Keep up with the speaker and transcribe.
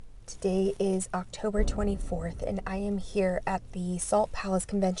Today is October 24th, and I am here at the Salt Palace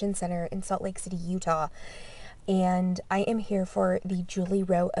Convention Center in Salt Lake City, Utah. And I am here for the Julie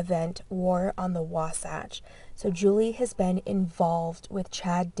Rowe event, War on the Wasatch. So Julie has been involved with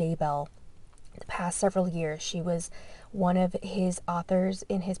Chad Daybell the past several years. She was one of his authors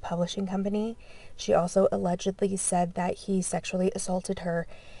in his publishing company. She also allegedly said that he sexually assaulted her,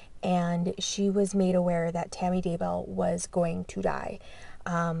 and she was made aware that Tammy Daybell was going to die.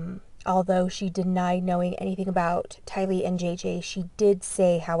 Although she denied knowing anything about Tylee and JJ, she did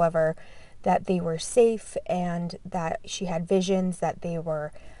say, however, that they were safe and that she had visions that they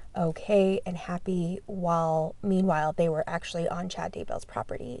were okay and happy, while meanwhile they were actually on Chad Daybell's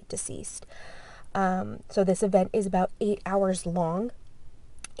property, deceased. So this event is about 8 hours long,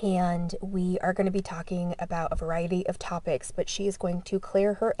 and we are going to be talking about a variety of topics, but she is going to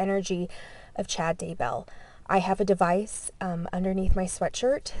clear her energy of Chad Daybell. I have a device underneath my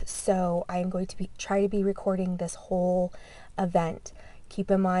sweatshirt, so I am going to try to be recording this whole event. Keep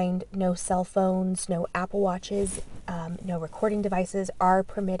in mind, no cell phones, no Apple Watches, no recording devices are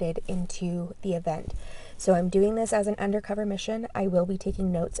permitted into the event. So I'm doing this as an undercover mission. I will be taking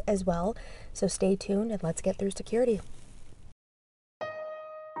notes as well, so stay tuned and let's get through security.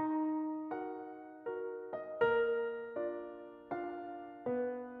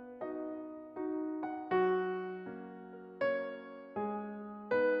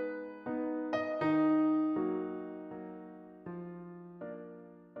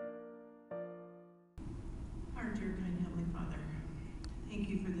 Our dear kind Heavenly Father, thank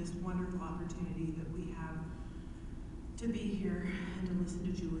you for this wonderful opportunity that we have to be here and to listen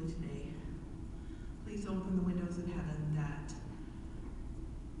to Julie today. Please open the windows of heaven that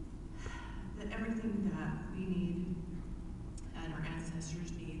everything that we need and our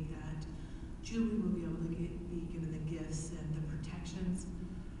ancestors need, that Julie will be able to be given the gifts and the protections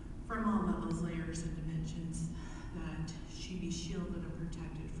from all levels, layers, and dimensions, that she be shielded and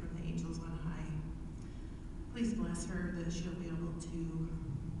protected from the angels on high. Please bless her, that she'll be able to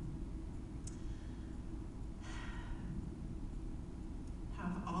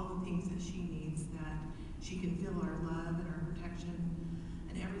have all the things that she needs, that she can feel our love and our protection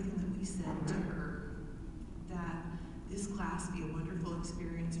and everything that we send to her, that this class be a wonderful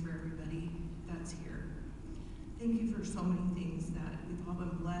experience for everybody that's here. Thank you for so many things, that we've all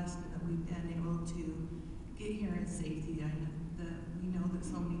been blessed and that we've been able to get here in safety. We know that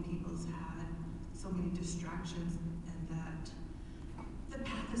so many people's had so many distractions, and that the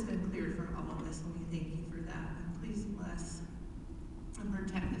path has been cleared for all of us, and we thank you for that. And please bless and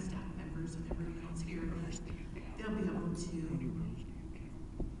protect the staff members and everybody else here, that they'll be able to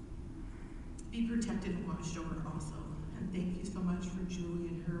be protected and watched over also. And thank you so much for Julie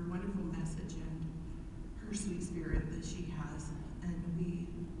and her wonderful message and her sweet spirit that she has. And we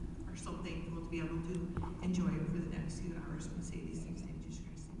are so thankful to be able to enjoy it for the next few hours when we say these things in Jesus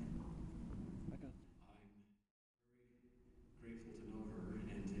Christ. Amen. Grateful to know her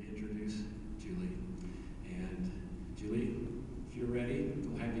and to introduce Julie. And Julie, if you're ready,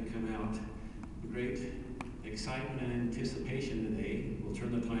 we'll have you come out. Great excitement and anticipation today. We'll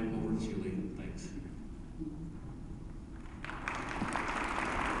turn the time over to Julie. Thanks.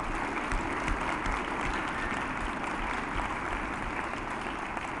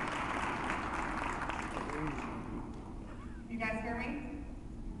 You guys hear me?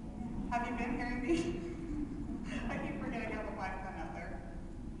 Have you been hearing me? I keep forgetting I have a mic on out there.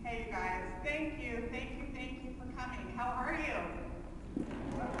 Hey you guys, thank you for coming. How are you?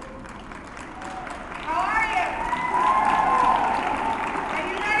 How are you? Are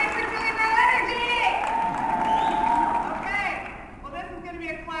you ready for Julie Rowe energy? Okay, well this is going to be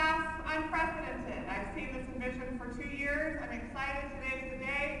a class unprecedented. I've seen this envision for 2 years. I'm excited. Today's the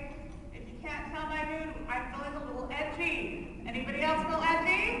day. If you can't tell my mood, I'm feeling a little edgy. Anybody else feel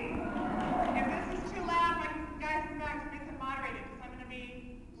edgy? If this is too loud, my guys in back can moderate it, because I'm going to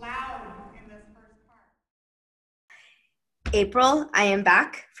be loud in this first part. April, I am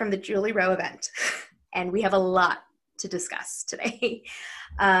back from the Julie Rowe event, and we have a lot to discuss today.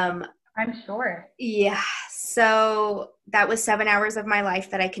 I'm sure. Yeah, so that was 7 hours of my life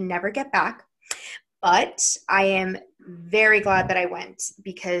that I can never get back, but I am very glad that I went,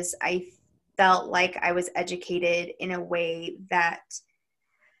 because I felt like I was educated in a way that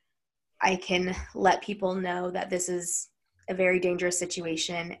I can let people know that this is a very dangerous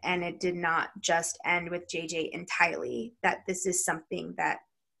situation, and it did not just end with JJ and Tylee, that this is something that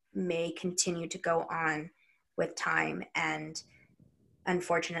may continue to go on with time. And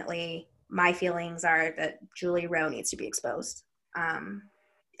unfortunately, my feelings are that Julie Rowe needs to be exposed,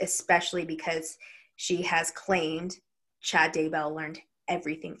 especially because she has claimed Chad Daybell learned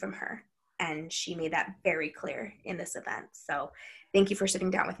everything from her. And she made that very clear in this event. So thank you for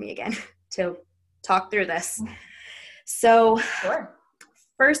sitting down with me again to talk through this. So Sure.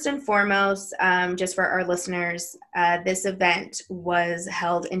 first and foremost, just for our listeners, this event was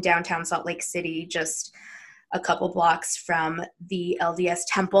held in downtown Salt Lake City, just a couple blocks from the LDS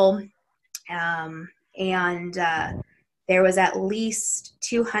temple. And there was at least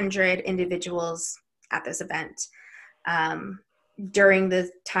 200 individuals at this event. During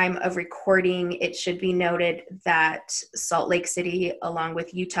the time of recording, it should be noted that Salt Lake City, along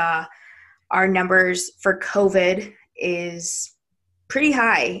with Utah, our numbers for COVID is pretty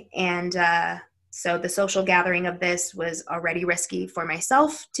high. And so the social gathering of this was already risky for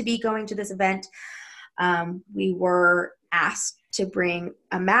myself to be going to this event. We were asked to bring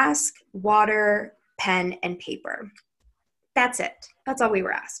a mask, water, pen, and paper. That's it. That's all we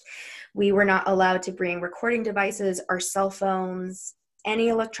were asked. We were not allowed to bring recording devices, our cell phones, any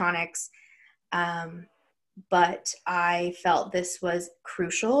electronics. But I felt this was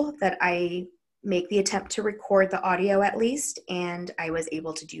crucial that I make the attempt to record the audio at least, and I was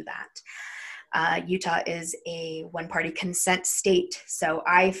able to do that. Utah is a one-party consent state, so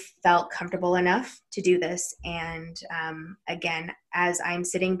I felt comfortable enough to do this. And again, as I'm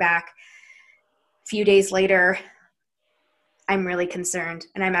sitting back a few days later, I'm really concerned,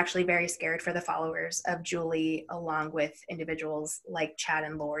 and I'm actually very scared for the followers of Julie, along with individuals like Chad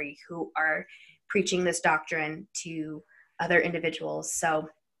and Lori, who are preaching this doctrine to other individuals. So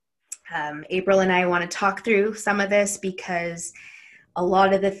April and I want to talk through some of this, because a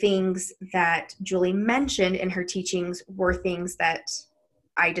lot of the things that Julie mentioned in her teachings were things that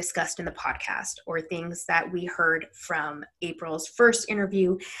I discussed in the podcast, or things that we heard from April's first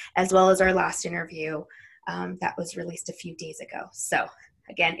interview, as well as our last interview that was released a few days ago. So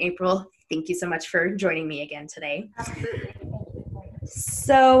again, April, thank you so much for joining me again today. Absolutely.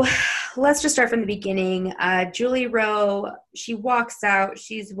 So let's just start from the beginning. Julie Rowe, she walks out,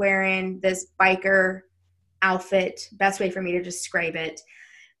 she's wearing this biker outfit, best way for me to describe it,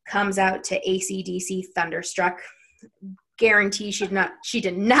 comes out to AC/DC Thunderstruck. Guarantee she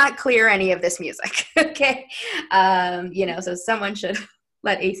did not clear any of this music. Okay. So someone should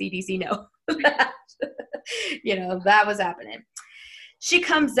let AC/DC know that, that was happening. She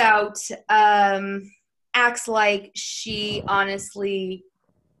comes out, acts like she honestly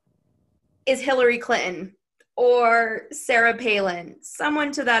is Hillary Clinton or Sarah Palin,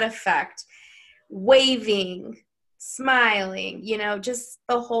 someone to that effect, waving, smiling, just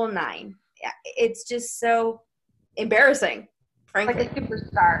the whole nine. It's just so embarrassing, frankly. Like a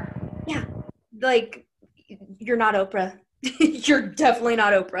superstar. Yeah. Like, you're not Oprah. You're definitely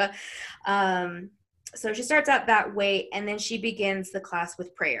not Oprah. So she starts out that way, and then she begins the class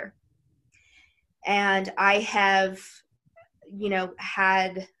with prayer. And I have,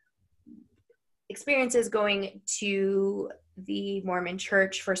 had experiences going to the Mormon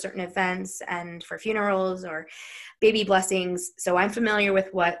church for certain events and for funerals or baby blessings. So I'm familiar with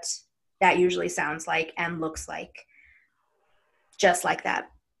what that usually sounds like and looks like. Just like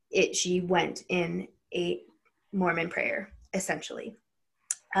that. She went in a Mormon prayer, essentially.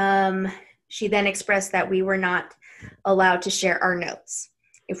 She then expressed that we were not allowed to share our notes.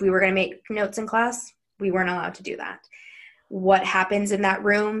 If we were going to make notes in class, we weren't allowed to do that. What happens in that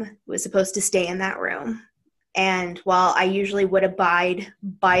room was supposed to stay in that room. And while I usually would abide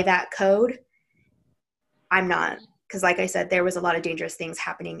by that code, I'm not. Because like I said, there was a lot of dangerous things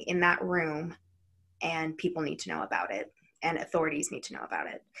happening in that room, and people need to know about it, and authorities need to know about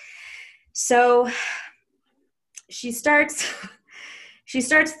it. So she starts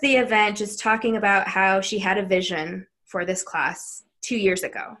the event just talking about how she had a vision for this class 2 years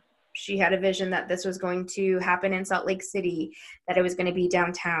ago. She had a vision that this was going to happen in Salt Lake City, that it was going to be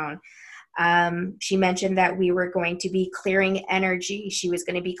downtown. She mentioned that we were going to be clearing energy. She was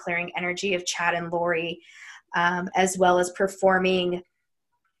going to be clearing energy of Chad and Lori, as well as performing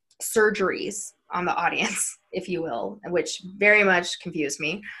surgeries on the audience, if you will, which very much confused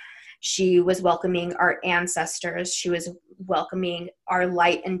me. She was welcoming our ancestors. She was welcoming our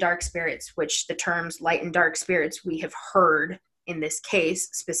light and dark spirits, which the terms light and dark spirits we have heard in this case,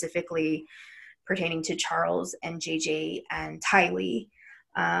 specifically pertaining to Charles and JJ and Tylee,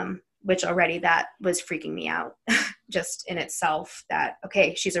 which already that was freaking me out just in itself, that,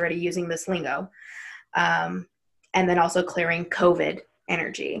 okay, she's already using this lingo. And then also clearing COVID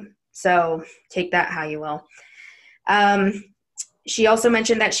energy. So take that how you will. She also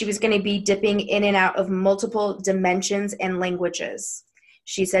mentioned that she was going to be dipping in and out of multiple dimensions and languages.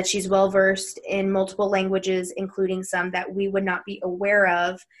 She said she's well-versed in multiple languages, including some that we would not be aware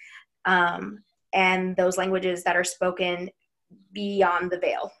of. And those languages that are spoken beyond the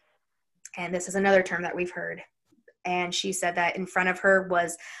veil. And this is another term that we've heard. And she said that in front of her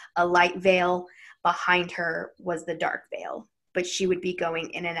was a light veil, behind her was the dark veil, but she would be going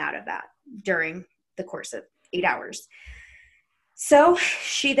in and out of that during the course of 8 hours. So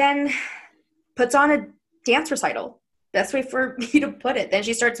she then puts on a dance recital. Best way for me to put it. Then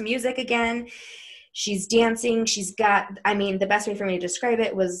she starts music again. She's dancing. She's got, I mean, the best way for me to describe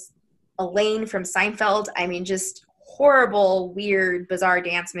it was Elaine from Seinfeld. I mean, just horrible, weird, bizarre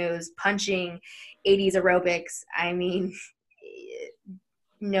dance moves, punching, 80s aerobics. I mean,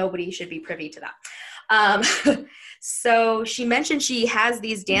 nobody should be privy to that. So she mentioned she has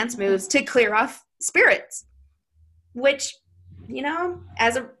these dance moves to clear off spirits, which, you know,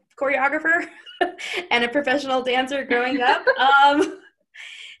 as a choreographer and a professional dancer growing up,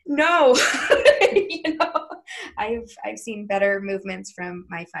 no, you know, I've seen better movements from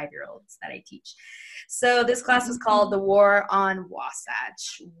my 5-year-olds that I teach. So this class was called The War on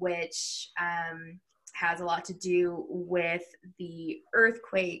Wasatch, which has a lot to do with the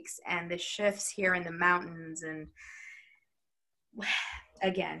earthquakes and the shifts here in the mountains. And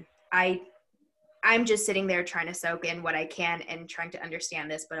again, I'm just sitting there trying to soak in what I can and trying to understand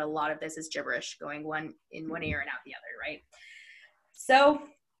this, but a lot of this is gibberish going one in one ear and out the other, right? So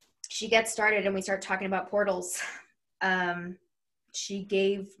she gets started and we start talking about portals. She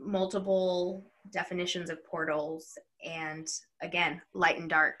gave multiple definitions of portals, and again, light and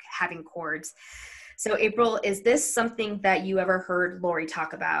dark, having chords. So April, is this something that you ever heard Lori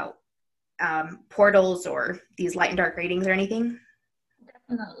talk about, portals or these light and dark readings or anything?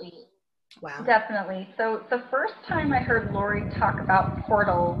 Definitely. Wow. Definitely. So the first time I heard Lori talk about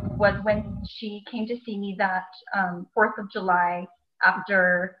portals was when she came to see me that 4th of July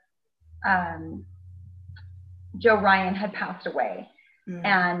after Joe Ryan had passed away. Mm.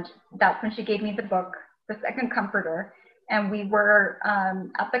 And that's when she gave me the book, The Second Comforter. And we were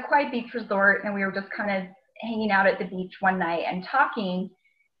at the Quiet Beach Resort, and we were just kind of hanging out at the beach one night and talking.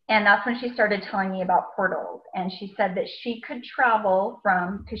 And that's when she started telling me about portals. And she said that she could travel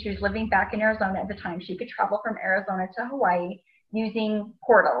from, because she was living back in Arizona at the time, she could travel from Arizona to Hawaii using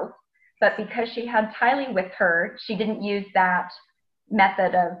portals. But because she had Tylee with her, she didn't use that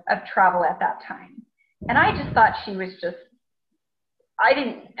method of travel at that time. And I just thought she was just,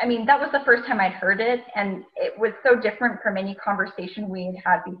 that was the first time I'd heard it. And it was so different from any conversation we had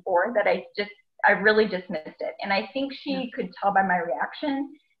had before that I really dismissed it. And I think she could tell by my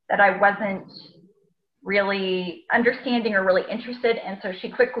reaction that I wasn't really understanding or really interested. And so she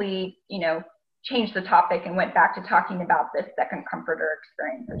quickly, changed the topic and went back to talking about this second comforter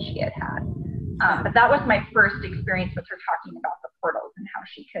experience that she had had. But that was my first experience with her talking about the portals and how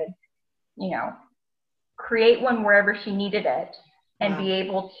she could, create one wherever she needed it and be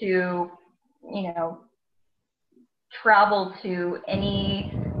able to, travel to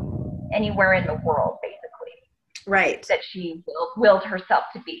anywhere in the world, basically. Right. That she willed herself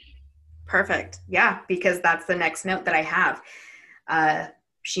to be. Perfect. Yeah, because that's the next note that I have.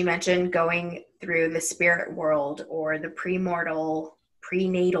 She mentioned going through the spirit world or the premortal,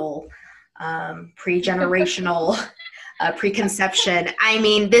 prenatal, pregenerational, preconception. I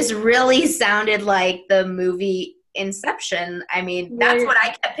mean, this really sounded like the movie Inception. I mean, that's what I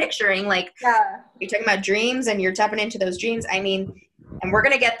kept picturing. Like, you're talking about dreams and you're tapping into those dreams. I mean, and we're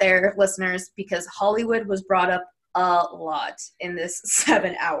going to get there, listeners, because Hollywood was brought up a lot in this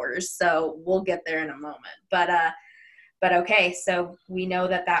 7 hours. So we'll get there in a moment. But okay, so we know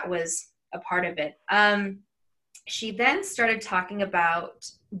that was a part of it. She then started talking about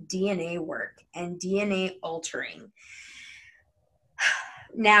DNA work and DNA altering.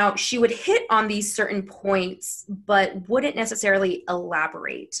 Now, she would hit on these certain points, but wouldn't necessarily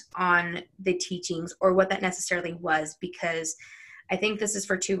elaborate on the teachings or what that necessarily was, because I think this is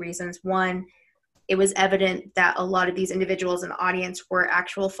for two reasons. One, it was evident that a lot of these individuals in the audience were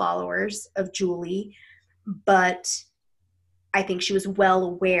actual followers of Julie, but I think she was well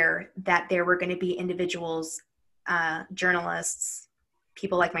aware that there were going to be individuals, journalists,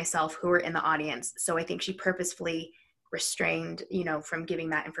 people like myself who were in the audience. So I think she purposefully restrained, from giving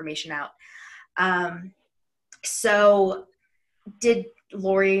that information out. So did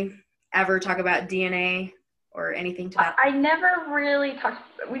Lori ever talk about DNA or anything to that? We never really talked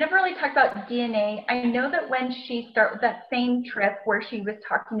about DNA. I know that when she started that same trip where she was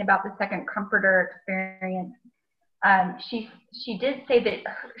talking about the second comforter experience, she did say that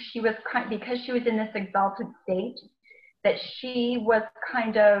she was because she was in this exalted state, that she was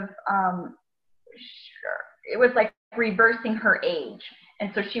kind of, it was like reversing her age. And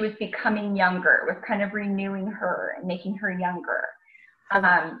so she was becoming younger. It was kind of renewing her and making her younger.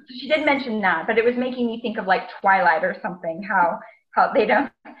 She did mention that, but it was making me think of like Twilight or something, how they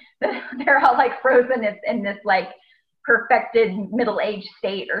don't, they're all like frozen in this like perfected middle-aged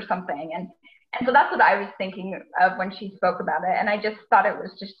state or something. And so that's what I was thinking of when she spoke about it. And I just thought it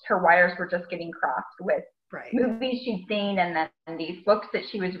was just her wires were just getting crossed with movies she'd seen and then these books that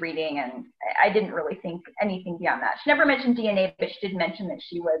she was reading. And I didn't really think anything beyond that. She never mentioned DNA, but she did mention that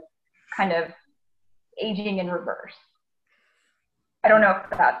she was kind of aging in reverse. I don't know if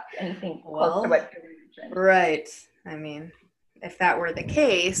that's anything close to what you mentioned. Right. I mean, if that were the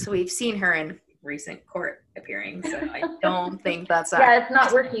case, we've seen her in recent court appearings, so I don't think that's yeah, it's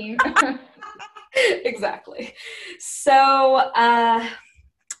not working. Exactly. So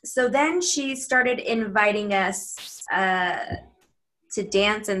then she started inviting us to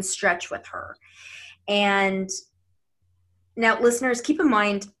dance and stretch with her. And now, listeners, keep in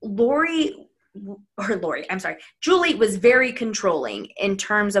mind, Julie was very controlling in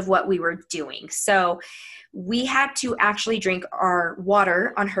terms of what we were doing. So we had to actually drink our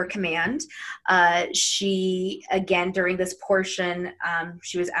water on her command. She, again, during this portion,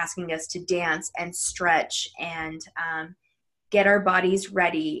 she was asking us to dance and stretch and get our bodies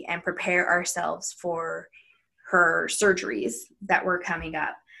ready and prepare ourselves for her surgeries that were coming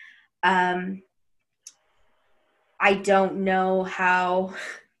up. I don't know how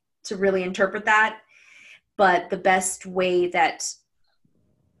to really interpret that, but the best way that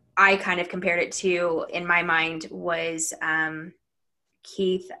I kind of compared it to in my mind was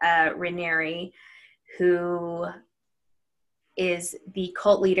Keith Raniere, who is the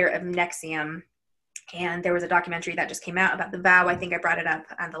cult leader of NXIVM. And there was a documentary that just came out about the vow. I think I brought it up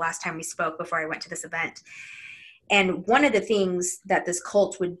the last time we spoke before I went to this event. And one of the things that this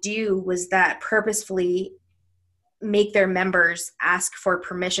cult would do was that purposefully make their members ask for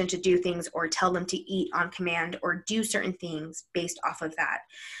permission to do things or tell them to eat on command or do certain things based off of that.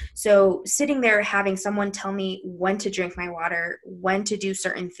 So sitting there having someone tell me when to drink my water, when to do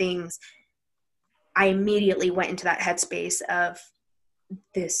certain things, I immediately went into that headspace of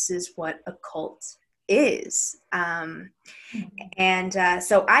this is what a cult is. So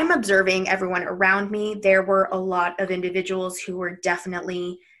I'm observing everyone around me. There were a lot of individuals who were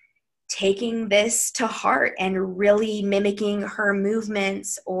definitely taking this to heart and really mimicking her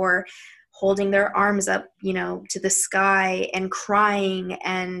movements or holding their arms up, to the sky and crying.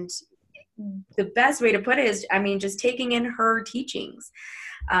 And the best way to put it is, just taking in her teachings.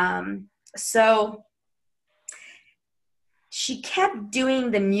 So she kept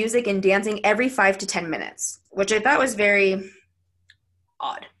doing the music and dancing every 5 to 10 minutes, which I thought was very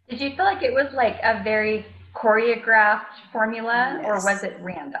odd. Did you feel like it was like a very choreographed formula, Yes. Or was it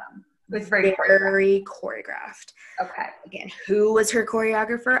random? It was very choreographed. Okay. Again, who was her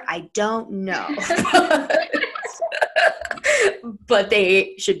choreographer? I don't know. But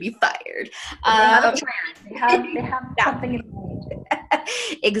they should be fired. They have a plan. They have something in mind.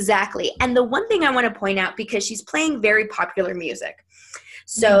 Exactly. And the one thing I want to point out, because she's playing very popular music,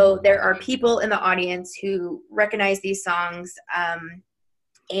 so there are people in the audience who recognize these songs,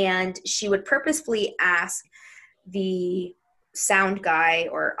 and she would purposefully ask the sound guy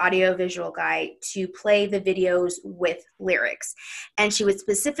or audio-visual guy to play the videos with lyrics. And she would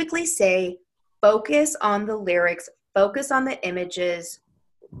specifically say, focus on the lyrics, focus on the images,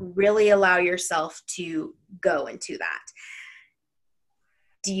 really allow yourself to go into that.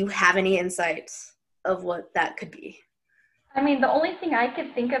 Do you have any insights of what that could be? The only thing I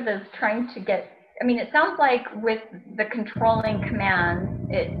could think of is trying to get, it sounds like with the controlling command,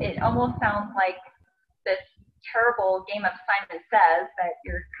 it almost sounds like this terrible game of Simon Says that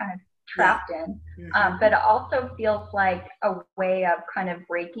you're kind of trapped in. Mm-hmm. But it also feels like a way of kind of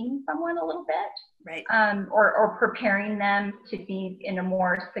breaking someone a little bit. Right. Or preparing them to be in a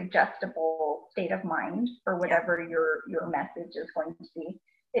more suggestible state of mind for whatever your message is going to be.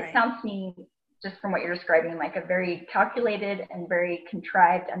 It sounds to me, just from what you're describing, like a very calculated and very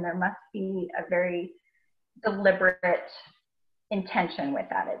contrived, and there must be a very deliberate intention with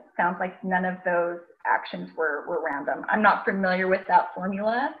that. It sounds like none of those actions were random. I'm not familiar with that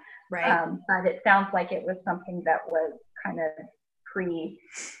formula, but it sounds like it was something that was kind of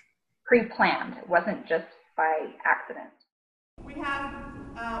pre-planned. It wasn't just by accident. We have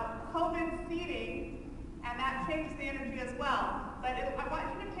COVID seating, and that changes the energy as well. But I want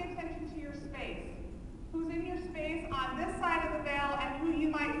you to pay attention to your space. Who's in your space on this side of the veil and who you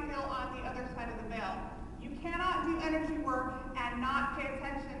might feel on the other side of the veil. You cannot do energy work and not pay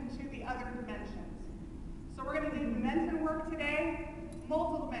attention to the other dimensions. So we're going to do dimension work today,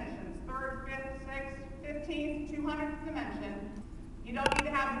 multiple dimensions, 3rd, 5th, 6th, 15th, 200th dimension. You don't need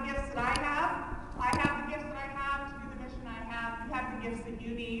to have the gifts that I have. I have the gifts that I have to do the mission mission I have. You have the gifts that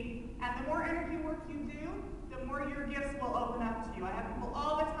you need. And the more energy work you do, the more your gifts will open up to you. I have people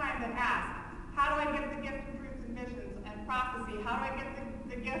all the time that ask, how do I get the gift of dreams and visions and prophecy? How do I get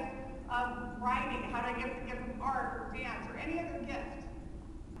the gift of writing? How do I get the gift of art or dance or any other gift?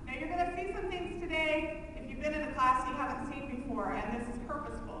 Now you're going to see some things today, if you've been in a class you haven't seen before, and this is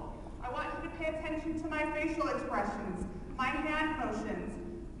purposeful. I want you to pay attention to my facial expressions, my hand motions,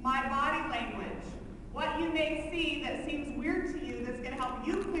 my body language, what you may see that seems weird to you that's going to help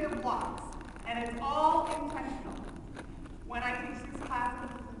you clear blocks. And it's all intentional. When I teach these classes,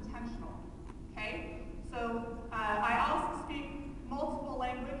 it's intentional. Okay? So I also speak multiple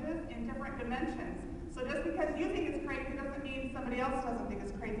languages in different dimensions. So just because you think it's crazy doesn't mean somebody else doesn't think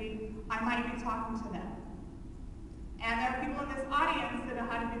it's crazy. I might be talking to them. And there are people in this audience that know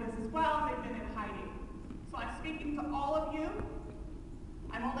how to do this as well. They've been in hiding. So I'm speaking to all of you.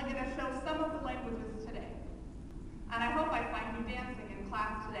 I'm only going to show some of the languages today. And I hope I find you dancing in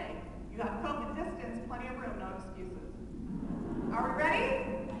class today. You have COVID distance, plenty of room, no excuses. Are we ready?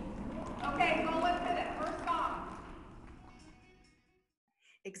 Okay, so let's hit it. First song.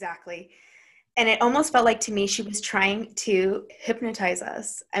 Exactly. And it almost felt like to me she was trying to hypnotize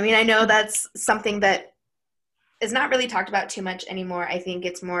us. I mean, I know that's something that is not really talked about too much anymore. I think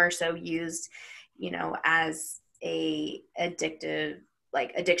it's more so used, as a addictive,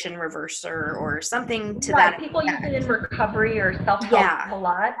 like addiction reverser or something to right. that. People use it in recovery or self-help a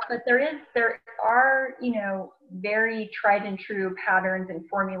lot, but there are, very tried and true patterns and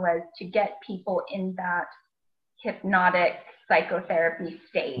formulas to get people in that hypnotic psychotherapy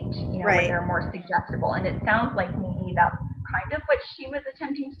state, right. where they're more suggestible. And it sounds like maybe that's kind of what she was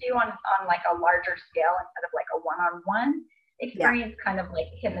attempting to do on like a larger scale instead of like a one-on-one experience, kind of like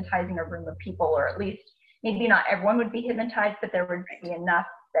hypnotizing a room of people, or at least maybe not everyone would be hypnotized, but there would be enough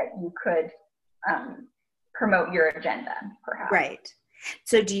that you could promote your agenda, perhaps. Right.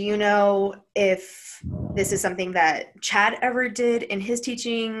 So do you know if this is something that Chad ever did in his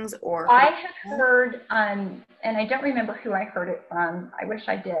teachings, or? I have heard, and I don't remember who I heard it from. I wish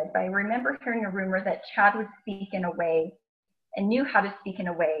I did, but I remember hearing a rumor that Chad would speak in a way and knew how to speak in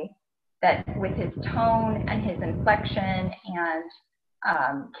a way that with his tone and his inflection and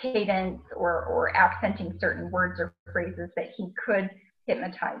cadence or accenting certain words or phrases that he could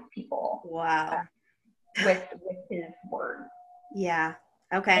hypnotize people. Wow. With his words. Yeah.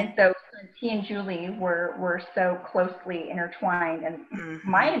 Okay. And so since he and Julie were so closely intertwined, and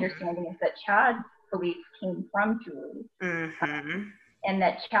my understanding is that Chad's beliefs came from Julie, and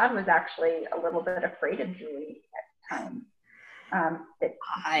that Chad was actually a little bit afraid of Julie at the time.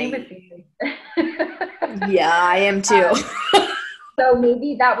 Yeah, I am too. So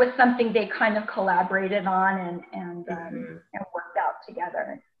maybe that was something they kind of collaborated on and worked out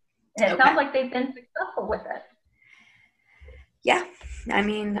together. And it sounds like they've been successful with it. Yeah, I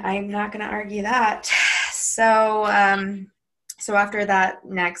mean, I'm not going to argue that. So, so after that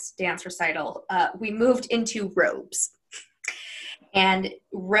next dance recital, we moved into robes. And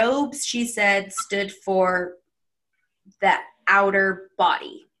robes, she said, stood for the outer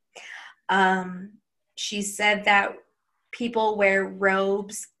body. She said that people wear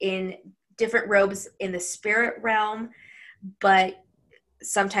different robes in the spirit realm, but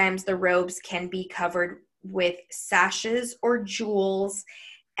sometimes the robes can be covered with sashes or jewels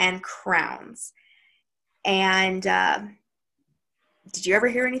and crowns. And did you ever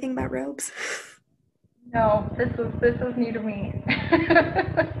hear anything about robes? No, this was new to me.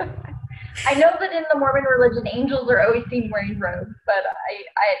 I know that in the Mormon religion, angels are always seen wearing robes, but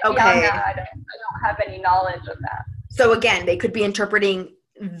beyond that, I don't have any knowledge of that. So again, they could be interpreting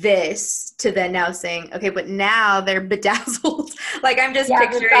this to then now saying, okay, but now they're bedazzled. Like I'm just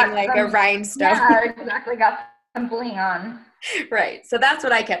picturing like a rhinestone. Yeah, exactly. Got some bling on. Right. So that's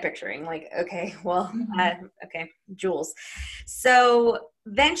what I kept picturing. Like, okay, well, okay, jewels. So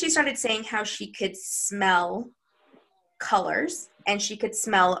then she started saying how she could smell colors and she could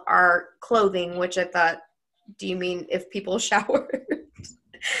smell our clothing, which I thought, do you mean if people showered?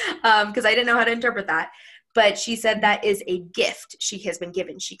 Because I didn't know how to interpret that. But she said that is a gift she has been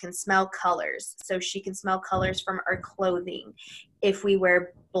given. She can smell colors. So she can smell colors from our clothing. If we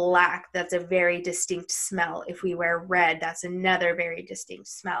wear black, that's a very distinct smell. If we wear red, that's another very distinct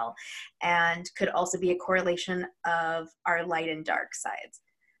smell. And could also be a correlation of our light and dark sides.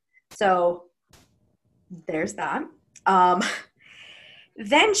 So there's that.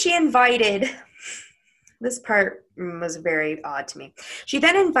 Then she invited, this part was very odd to me. She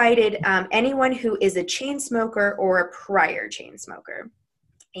then invited anyone who is a chain smoker or a prior chain smoker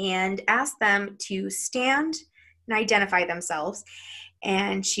and asked them to stand and identify themselves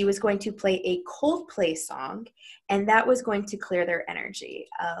and she was going to play a Coldplay song, and that was going to clear their energy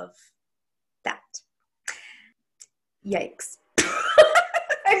of that. Yikes.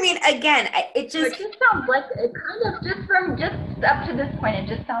 I mean, again, it just sounds like it kind of just up to this point, it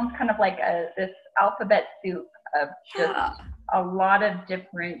just sounds kind of like this alphabet soup of just a lot of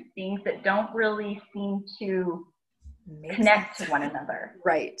different things that don't really seem to connect to one another.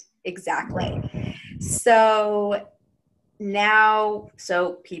 Right, exactly. So now,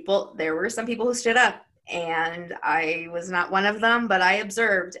 there were some people who stood up, and I was not one of them, but I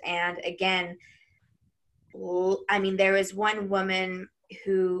observed. And again, I mean, there was one woman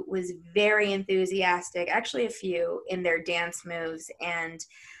who was very enthusiastic, actually a few, in their dance moves, and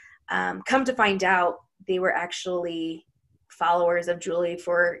come to find out, they were actually followers of Julie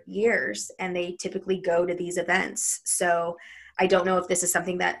for years, and they typically go to these events. So I don't know if this is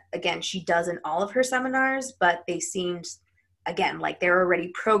something that, again, she does in all of her seminars, but they seemed, again, like they're already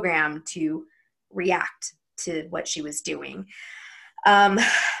programmed to react to what she was doing. All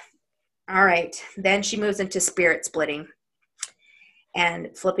right, then she moves into spirit splitting and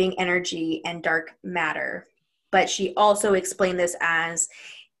flipping energy and dark matter. But she also explained this as,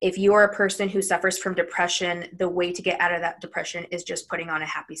 if you are a person who suffers from depression, the way to get out of that depression is just putting on a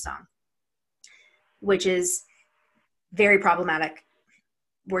happy song, which is very problematic.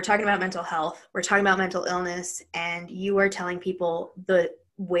 We're talking about mental health, we're talking about mental illness, and you are telling people the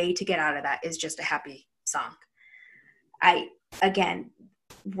way to get out of that is just a happy song. Again,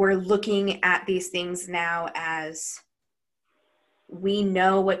 we're looking at these things now as, we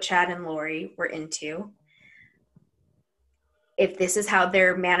know what Chad and Lori were into. If this is how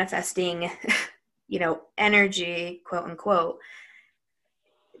they're manifesting, energy, quote unquote,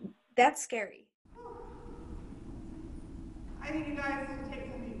 that's scary. I need you guys to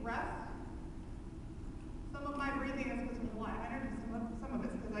take some deep breaths. Some of my breathing is because there's a lot of energy. Some of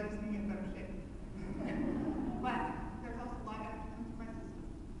it's because I just need to get in better shape. But there's also a lot of energy coming through my system.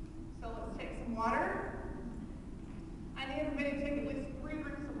 So let's take some water. I need everybody to take at least 3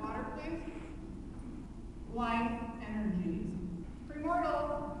 drinks of water, please. Life energies.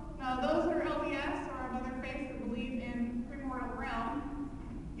 Premortal. Now, those that are LDS or of other faiths that believe in premortal realm,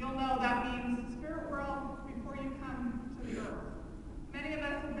 you'll know that means spirit world before you come to the earth. Many of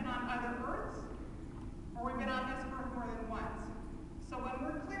us have been on other earths, or we've been on this earth more than once. So when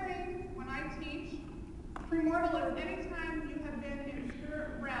we're clearing, when I teach, premortal is anytime you have been in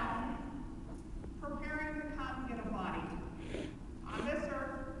spirit realm, preparing to come get a body on this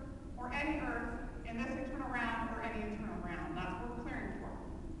earth or any earth in this eternal realm or any eternal realm. That's what we're clearing for.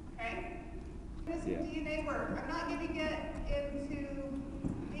 Okay? This is DNA work. I'm not going to get into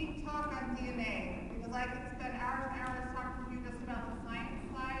deep talk on DNA because I could spend hours and hours talking to you just about the science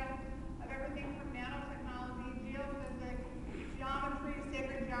side of everything from nanotechnology, geophysics, geometry,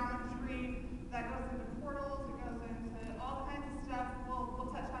 sacred geometry, that goes into portals, it goes into all kinds of stuff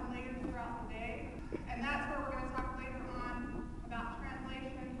we'll touch on later throughout the day. And that's where we're going to talk later on about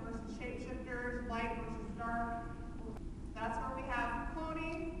translation versus shapeshifters, light versus dark. That's where we have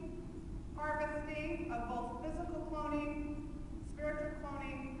cloning, harvesting of both physical cloning, spiritual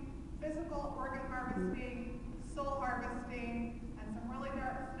cloning, physical organ harvesting, soul harvesting, and some really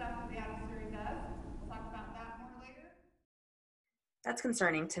dark stuff that the adversary does. We'll talk about that more later. That's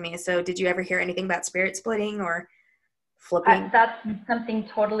concerning to me. So did you ever hear anything about spirit splitting or flipping? That's something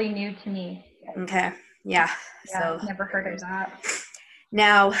totally new to me. Okay. Yeah. So I've never heard of that.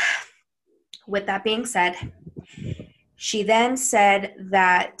 Now, with that being said, she then said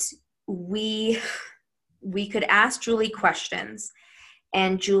that we could ask Julie questions,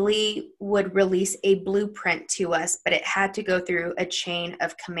 and Julie would release a blueprint to us, but it had to go through a chain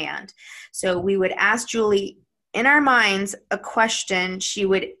of command. So we would ask Julie in our minds a question. She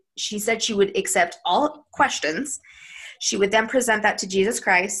said she would accept all questions. She would then present that to Jesus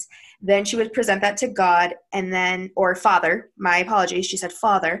Christ. Then she would present that to God, and then, or Father, my apologies, she said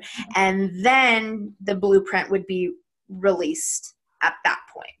Father, and then the blueprint would be released at that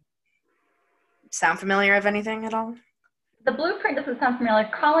point. Sound familiar of anything at all? The blueprint doesn't sound familiar.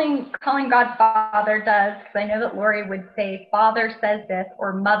 Calling God Father does, because I know that Lori would say Father says this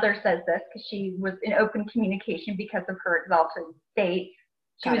or Mother says this, because she was in open communication because of her exalted state.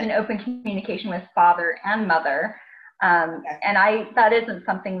 She was in open communication with Father and Mother. And that isn't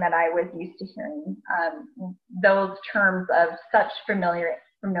something that I was used to hearing. Those terms of such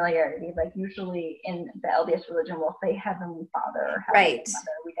familiarity, like usually in the LDS religion, we'll say Heavenly Father or Heavenly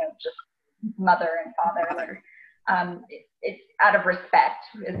Mother. We don't just Mother and Father. It's out of respect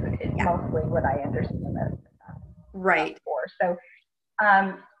is mostly what I understand it. Right. For. So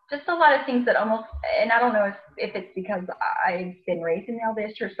just a lot of things that almost, and I don't know if it's because I've been raised in the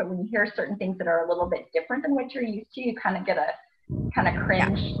LDS church, but when you hear certain things that are a little bit different than what you're used to, you kind of get a kind of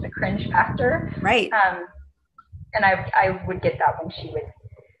cringe, the cringe factor. Right. And I would get that when she would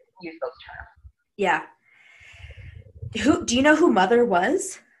use those terms. Yeah. Do you know who Mother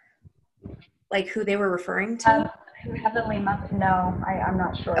was? Like who they were referring to? Who Heavenly Mother? No, I'm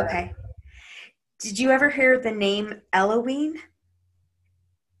not sure. Okay. Did you ever hear the name Elohim?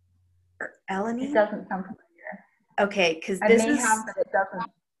 Or Elohim? It doesn't sound familiar. Okay, because this may have, but it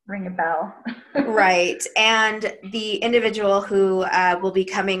doesn't ring a bell. Right. And the individual who will be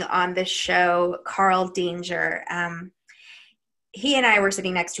coming on this show, Carl Danger, he and I were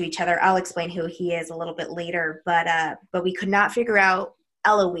sitting next to each other. I'll explain who he is a little bit later, but we could not figure out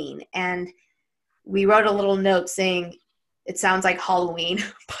Elohim. And we wrote a little note saying it sounds like Halloween,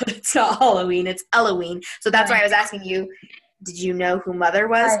 but it's not Halloween, it's Elohim. So that's why I was asking you, did you know who Mother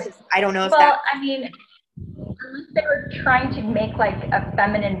was? 'Cause I don't know if I mean, unless they were trying to make like a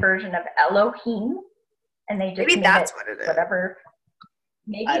feminine version of Elohim, and they just maybe that's what it is. Whatever.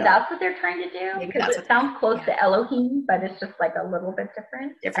 Maybe that's what they're trying to do, because it sounds close to Elohim, but it's just like a little bit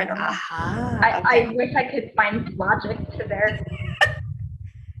different. Different. I wish I could find logic to their.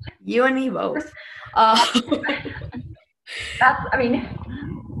 You and me both. That's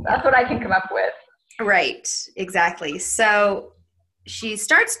what I can come up with. Right, exactly. So she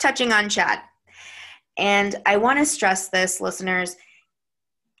starts touching on Chad. And I want to stress this, listeners.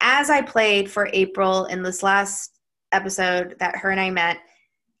 As I played for April in this last episode that her and I met,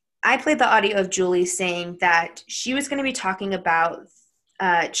 I played the audio of Julie saying that she was going to be talking about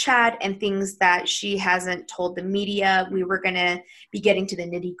Chad and things that she hasn't told the media. We were going to be getting to the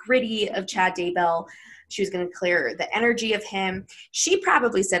nitty-gritty of Chad Daybell. She was going to clear the energy of him. She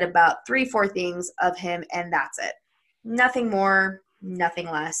probably said about 3-4 things of him, and that's it. Nothing more, nothing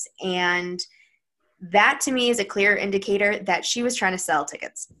less. And that to me is a clear indicator that she was trying to sell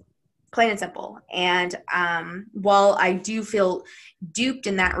tickets. Plain and simple. And while I do feel duped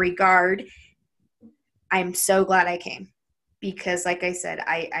in that regard, I'm so glad I came. Because like I said,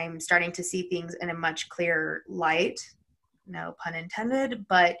 I'm starting to see things in a much clearer light. No pun intended.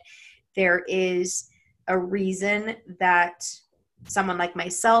 But there is a reason that someone like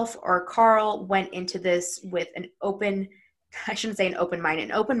myself or Carl went into this with an open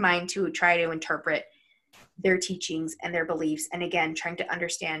mind to try to interpret their teachings and their beliefs. And again, trying to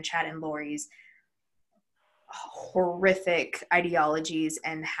understand Chad and Lori's horrific ideologies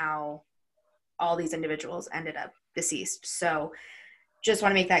and how all these individuals ended up deceased. So just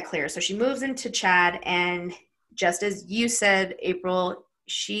want to make that clear. So she moves into Chad, and just as you said, April,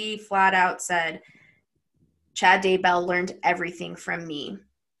 she flat out said, Chad Daybell learned everything from me.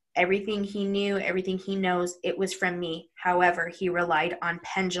 Everything he knew, everything he knows, it was from me. However, he relied on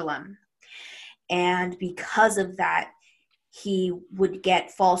pendulum. And because of that, he would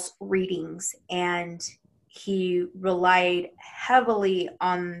get false readings, and he relied heavily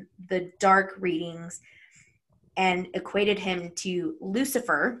on the dark readings and equated him to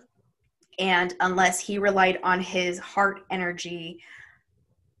Lucifer. And unless he relied on his heart energy,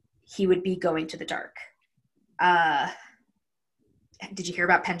 he would be going to the dark. Did you hear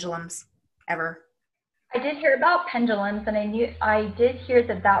about pendulums ever? I did hear about pendulums, and I did hear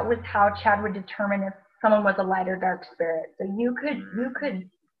that was how Chad would determine if someone was a light or dark spirit. So you could,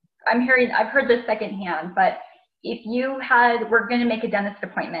 I've heard this secondhand, but if you were going to make a dentist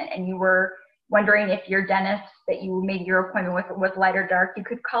appointment and you were wondering if your dentist that you made your appointment with was light or dark, you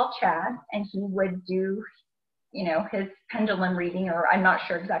could call Chad and he would do, his pendulum reading, or I'm not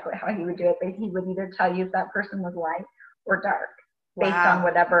sure exactly how he would do it, but he would either tell you if that person was light or dark based on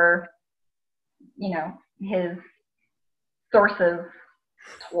whatever, his sources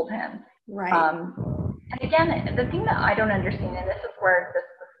told him. Right. And again, the thing that I don't understand, and this is where the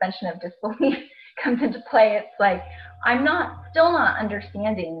suspension of disbelief comes into play, it's like, I'm still not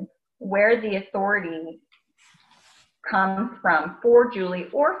understanding where the authority comes from for Julie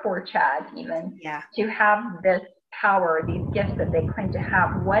or for Chad even to have this power, these gifts that they claim to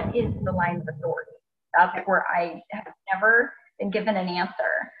have. What is the line of authority? That's where I have never been given an answer.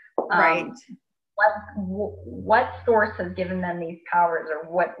 Right. What source has given them these powers, or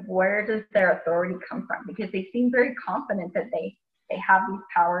where does their authority come from? Because they seem very confident that they have these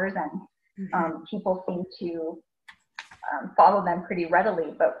powers, and people seem to follow them pretty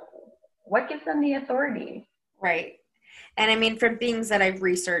readily. But what gives them the authority? Right. And I mean, from things that I've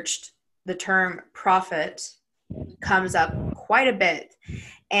researched, the term prophet comes up quite a bit.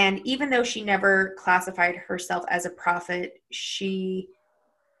 And even though she never classified herself as a prophet, she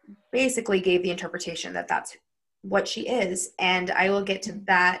basically gave the interpretation that that's what she is. And I will get to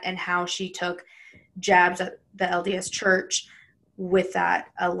that and how she took jabs at the LDS church with that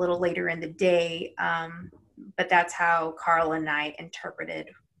a little later in the day. But that's how Carl and I interpreted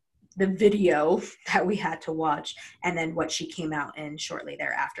the video that we had to watch, and then what she came out in shortly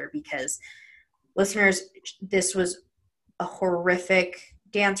thereafter. Because listeners, this was a horrific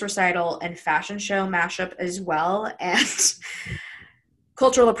dance recital and fashion show mashup as well, and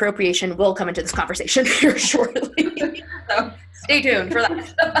cultural appropriation will come into this conversation here shortly. So stay tuned for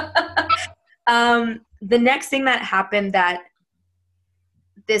that. The next thing that happened, that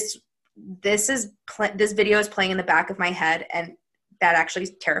this video is playing in the back of my head, and that actually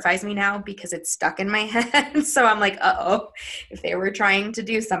terrifies me now because it's stuck in my head. So I'm like, uh-oh, if they were trying to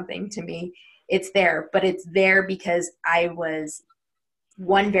do something to me, it's there. But it's there because I was,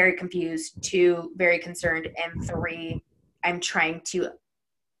 1, very confused, 2, very concerned, and 3, I'm trying to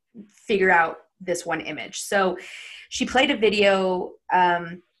figure out this one image. So she played a video.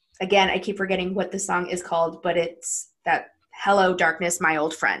 Again, I keep forgetting what the song is called, but it's that Hello Darkness, My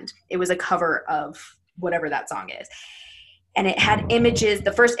Old Friend. It was a cover of whatever that song is. And it had images.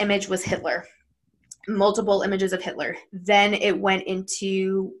 The first image was Hitler, multiple images of Hitler. Then it went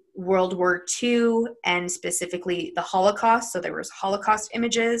into World War II and specifically the Holocaust. So there was Holocaust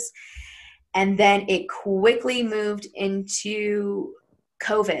images. And then it quickly moved into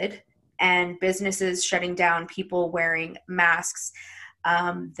COVID and businesses shutting down, people wearing masks.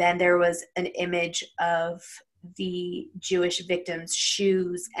 Then there was an image of the Jewish victims'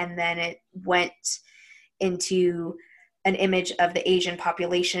 shoes. And then it went into an image of the Asian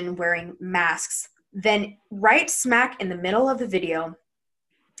population wearing masks. Then right smack in the middle of the video,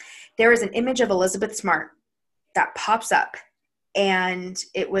 there is an image of Elizabeth Smart that pops up, and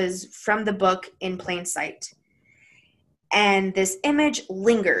it was from the book In Plain Sight. And this image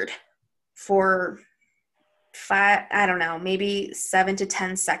lingered for maybe 7 to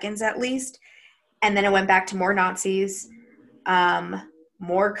 10 seconds at least. And then it went back to more Nazis,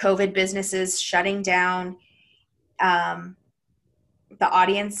 more COVID businesses shutting down. The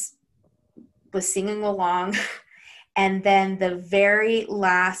audience was singing along. And then the very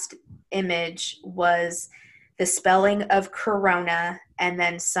last image was the spelling of Corona, and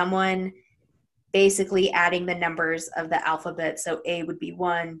then someone basically adding the numbers of the alphabet. So A would be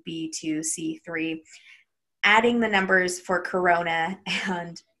 1, B 2, C 3, adding the numbers for Corona,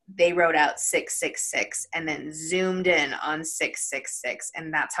 and they wrote out 666 and then zoomed in on 666,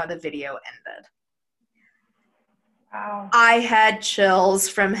 and that's how the video ended. Wow. I had chills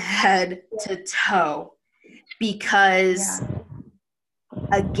from head to toe because,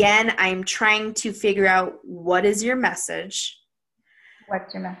 again, I'm trying to figure out, what is your message?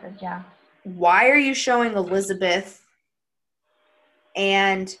 What's your message? Yeah. Why are you showing Elizabeth?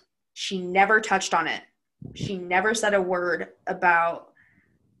 And she never touched on it. She never said a word about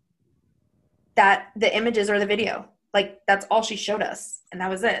that, the images or the video. Like, that's all she showed us, and that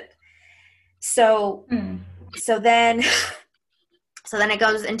was it. So then it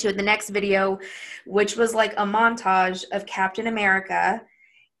goes into the next video, which was like a montage of Captain America.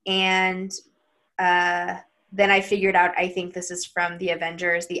 And then I figured out, I think this is from the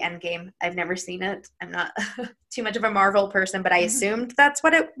Avengers, the Endgame. I've never seen it. I'm not too much of a Marvel person, but I assumed that's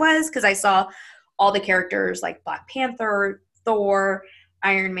what it was because I saw all the characters like Black Panther, Thor,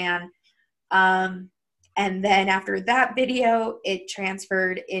 Iron Man. And then after that video, it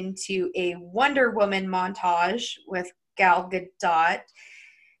transferred into a Wonder Woman montage with Gal Gadot.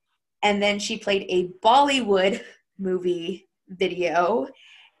 And then she played a Bollywood movie video.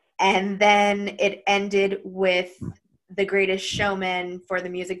 And then it ended with The Greatest Showman for the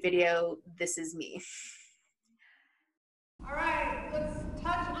music video, This Is Me. All right, let's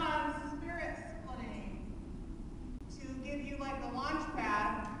touch on spirit splitting to give you like the launch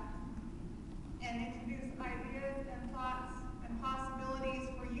pad and introduce ideas and thoughts and possibilities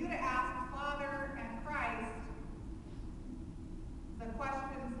for you to ask Father and Christ the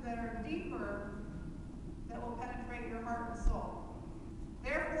questions that are deeper, that will penetrate your heart and soul.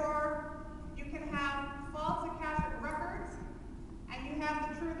 Therefore, you can have false Akashic records, and you have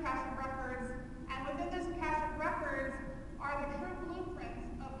the true Akashic records, and within this Akashic records are the true blueprints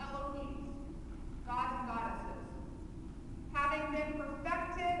of Elohim, gods and goddesses. Having been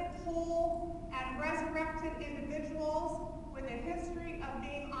perfected, whole, and resurrected individuals with a history of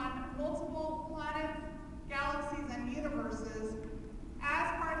being on multiple planets, galaxies, and universes,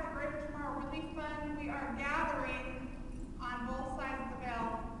 as part of the Greater Tomorrow Relief Fund, we are gathering on both sides of the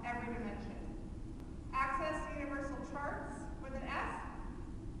veil, every dimension. Access universal charts with an S.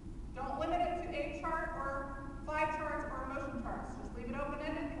 Don't limit it to a chart or 5 charts or emotion charts. Just leave it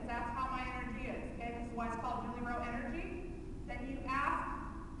open-ended because that's how my energy is. Okay, this is why it's called Julie Rowe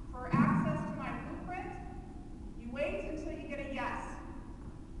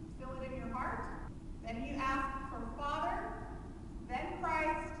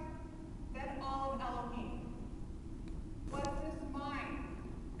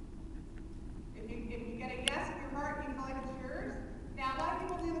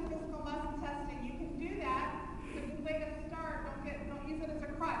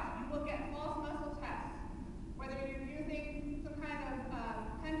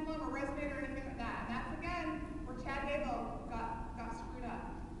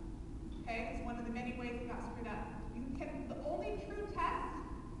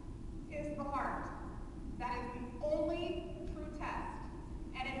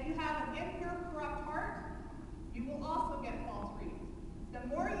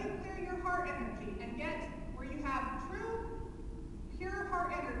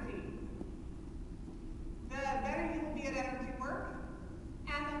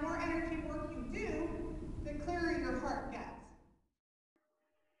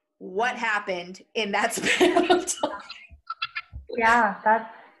what happened in that span of time. Yeah,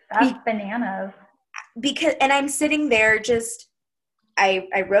 that's bananas. Because, and I'm sitting there just,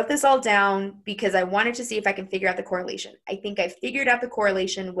 I wrote this all down because I wanted to see if I can figure out the correlation. I think I figured out the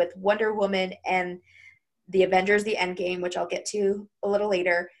correlation with Wonder Woman and the Avengers, the Endgame, which I'll get to a little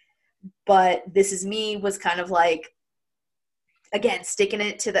later. But This Is Me was kind of like, again, sticking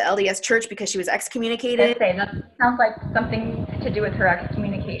it to the LDS church because she was excommunicated. That sounds like something to do with her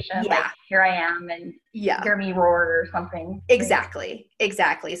excommunication. Yeah. Like, here I am, and hear me roar or something. Exactly.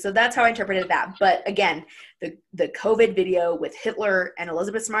 So that's how I interpreted that. But again, the COVID video with Hitler and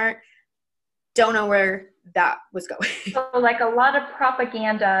Elizabeth Smart, don't know where that was going. So like a lot of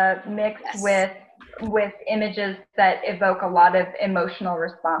propaganda mixed with images that evoke a lot of emotional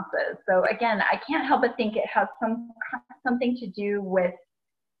responses. So again, I can't help but think it has something to do with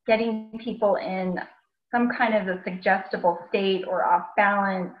getting people in some kind of a suggestible state or off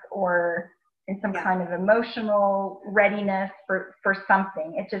balance or in some kind of emotional readiness for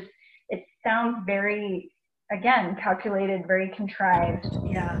something. It sounds very, again, calculated, very contrived,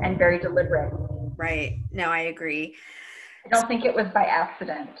 and very deliberate. Right. No, I agree. I don't think it was by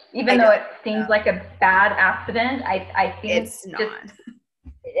accident. Even though it seems like a bad accident, I think it's not.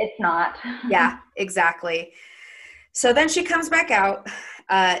 It's not. Yeah, exactly. So then she comes back out.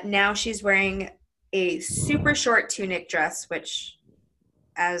 Now she's wearing a super short tunic dress, which,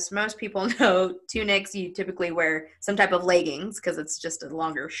 as most people know, tunics, you typically wear some type of leggings because it's just a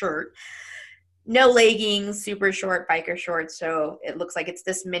longer shirt. No leggings, super short biker shorts. So it looks like it's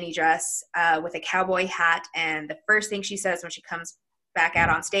this mini dress with a cowboy hat. And the first thing she says when she comes back out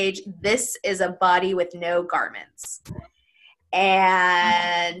on stage, "This is a body with no garments."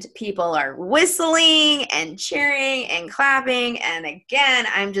 And people are whistling and cheering and clapping. And again,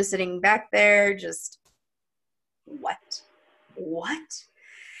 I'm just sitting back there just, what?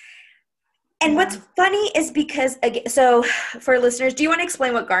 And what's funny is because, so for listeners, do you want to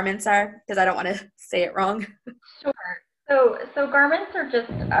explain what garments are? Because I don't want to say it wrong. Sure. So garments are just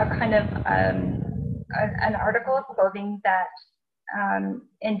a kind of an article of clothing that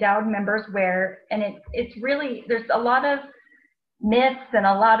endowed members wear. And it's really, there's a lot of myths and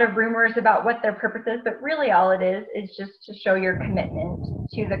a lot of rumors about what their purpose is, but really all it is just to show your commitment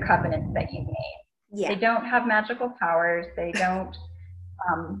to the covenants that you made. Yeah. They don't have magical powers. They don't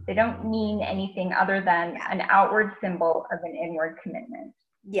mean anything other than an outward symbol of an inward commitment.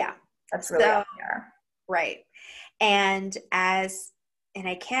 Yeah. That's really what they are. Right. And I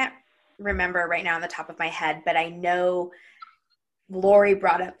can't remember right now on the top of my head, but I know Lori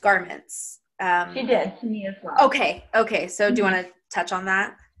brought up garments. She did, to me as well. Okay. So do you want to touch on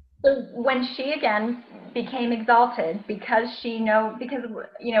that? So when she again became exalted, because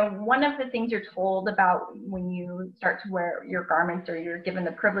one of the things you're told about when you start to wear your garments or you're given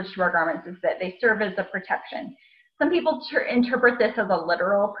the privilege to wear garments is that they serve as a protection. Some people interpret this as a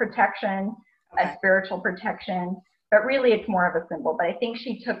literal protection, a spiritual protection, but really it's more of a symbol. But I think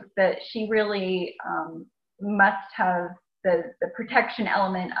she really must have the protection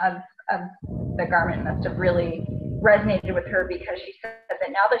element of the garment must have really resonated with her, because she said that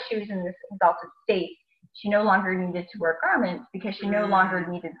now that she was in this exalted state, she no longer needed to wear garments because she no longer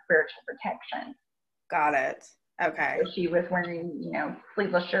needed spiritual protection. Got it. Okay. So she was wearing,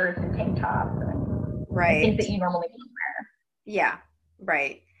 sleeveless shirts and tank tops and right. things that you normally wouldn't wear. Yeah,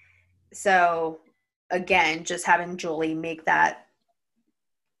 right. So again, just having Julie make that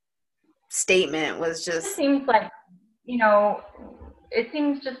statement was just... It seems like, it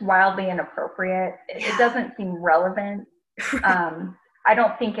seems just wildly inappropriate. It doesn't seem relevant. I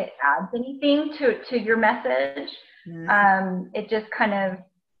don't think it adds anything to your message. It just kind of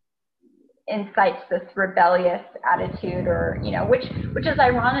incites this rebellious attitude, or which is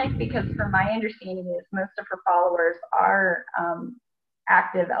ironic, because from my understanding is most of her followers are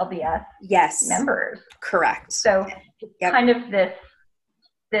active LDS members. Correct. So it's kind of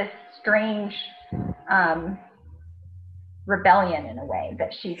this strange rebellion in a way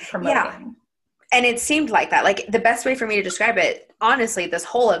that she's promoting. Yeah. And it seemed like that. Like, the best way for me to describe it, honestly, this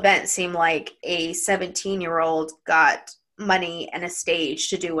whole event seemed like a 17-year-old got money and a stage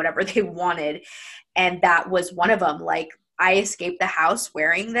to do whatever they wanted. And that was one of them. Like, I escaped the house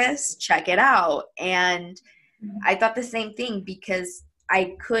wearing this, check it out. And I thought the same thing, because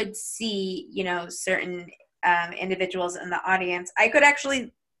I could see, certain individuals in the audience, I could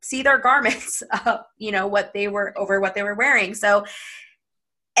actually see their garments, what they were wearing. So,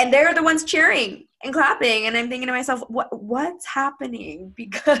 and they're the ones cheering and clapping. And I'm thinking to myself, what's happening?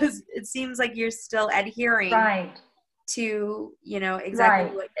 Because it seems like you're still adhering to,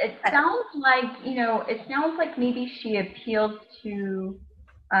 exactly what it sounds like, it sounds like maybe she appealed to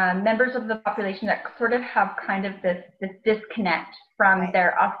members of the population that sort of have kind of this disconnect from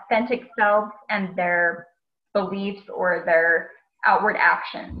their authentic selves and their beliefs or their outward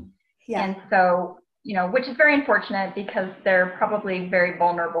actions. Yeah. And so, which is very unfortunate because they're probably very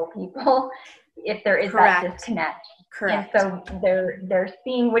vulnerable people if there is Correct. that disconnect. Correct. And so they're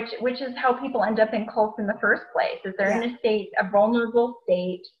seeing, which is how people end up in cults in the first place, is they're in a vulnerable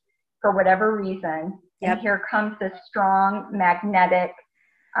state for whatever reason. Yep. And here comes this strong, magnetic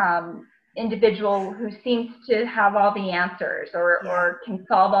individual who seems to have all the answers or can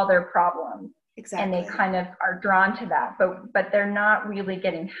solve all their problems. Exactly. And they kind of are drawn to that, but they're not really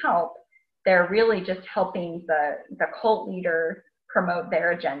getting help. They're really just helping the cult leader promote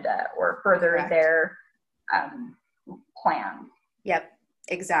their agenda or further Correct. their plans. Yep,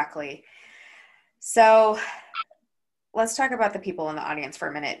 exactly. So let's talk about the people in the audience for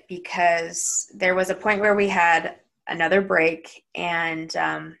a minute, because there was a point where we had another break and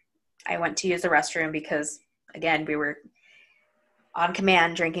I went to use the restroom because, again, we were on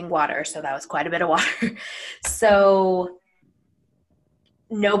command drinking water. So that was quite a bit of water. So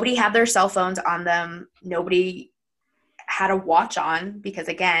nobody had their cell phones on them. Nobody had a watch on because,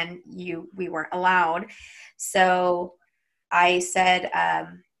 again, we weren't allowed. So I said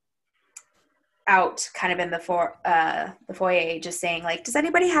out kind of in the foyer, just saying, like, does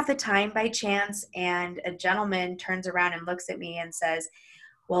anybody have the time by chance? And a gentleman turns around and looks at me and says,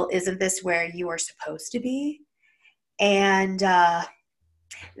 well, isn't this where you are supposed to be? And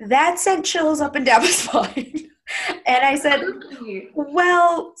that sent chills up and down my spine. And I said,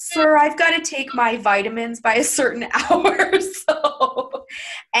 well, sir, I've got to take my vitamins by a certain hour. So,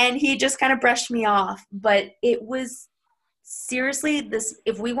 and he just kind of brushed me off. But it was seriously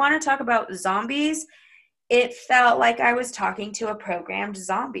if we want to talk about zombies, it felt like I was talking to a programmed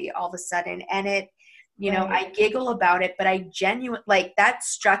zombie all of a sudden. And it, I giggle about it, but I genuinely, like, that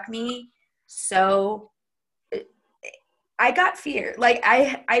struck me. So I got fear. Like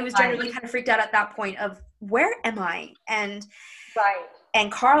I was genuinely kind of freaked out at that point of, where am I? And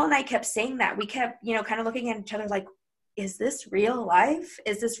Carl and I kept saying that. We kept, kind of looking at each other like, is this real life?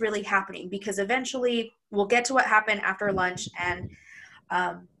 Is this really happening? Because eventually we'll get to what happened after lunch, and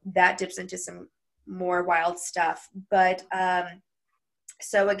that dips into some more wild stuff. But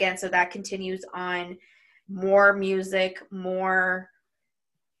so that continues on. More music, more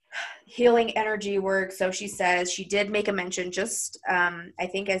healing energy work. So she says she did make a mention, just I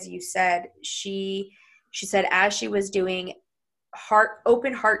think as you said, she said as she was doing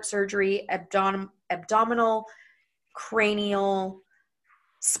open heart surgery, abdominal, cranial,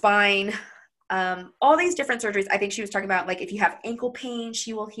 spine, all these different surgeries. I think she was talking about, like, if you have ankle pain,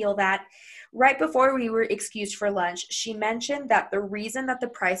 she will heal that. Right before we were excused for lunch, she mentioned that the reason that the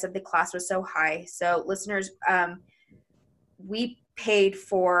price of the class was so high. So listeners, we paid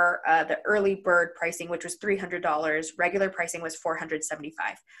for the early bird pricing, which was $300. Regular pricing was $475.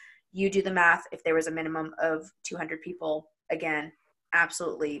 You do the math. If there was a minimum of 200 people, again,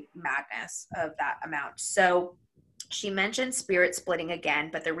 absolutely madness of that amount. So she mentioned spirit splitting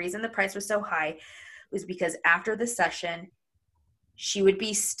again, but the reason the price was so high was because after the session, she would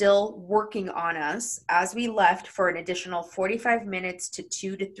be still working on us as we left for an additional 45 minutes to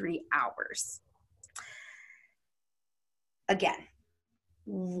 2 to 3 hours. Again,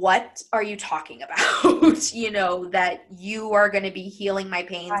 what are you talking about? That you are going to be healing my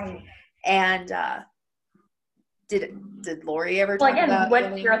pains. And did Lori ever talk about what's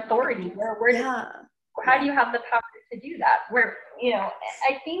healing? your authority? How do you have the power to do that?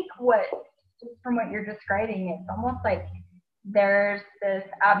 I think from what you're describing, it's almost like there's this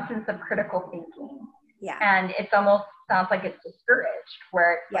absence of critical thinking. Yeah. And it almost sounds like it's discouraged,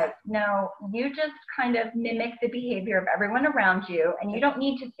 where it's like, no, you just kind of mimic the behavior of everyone around you, and you don't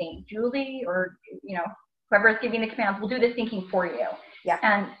need to think. Julie or, whoever is giving the commands will do the thinking for you. Yeah.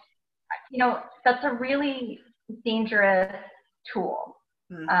 And, that's a really dangerous tool.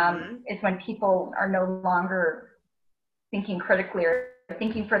 Mm-hmm. Is when people are no longer thinking critically or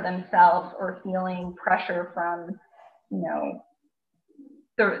thinking for themselves or feeling pressure from,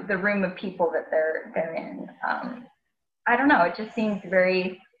 the room of people that they're in. I don't know. It just seems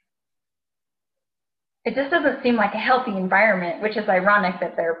it just doesn't seem like a healthy environment, which is ironic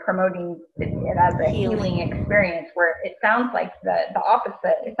that they're promoting it as a healing experience, where it sounds like the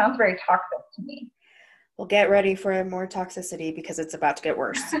opposite. It sounds very toxic to me. Well, get ready for more toxicity because it's about to get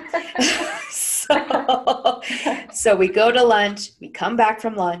worse. So we go to lunch. We come back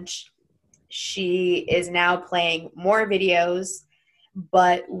from lunch. She is now playing more videos,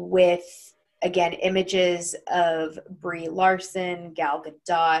 but with, again, images of Brie Larson, Gal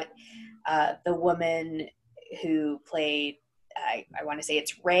Gadot, the woman who played I want to say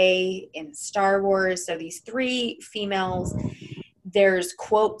it's Rey in Star Wars. So these three females, there's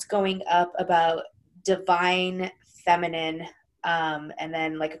quotes going up about divine feminine, and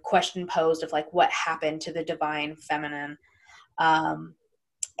then like a question posed of like what happened to the divine feminine.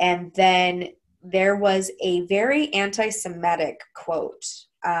 And then there was a very anti-Semitic quote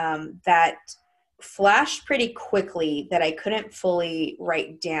that flashed pretty quickly that I couldn't fully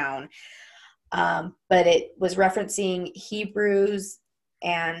write down. But it was referencing Hebrews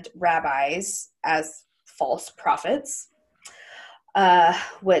and rabbis as false prophets,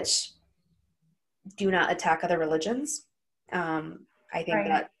 which do not attack other religions. I think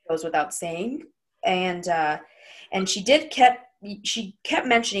that goes without saying. And she kept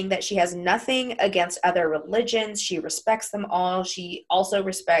mentioning that she has nothing against other religions. She respects them all. She also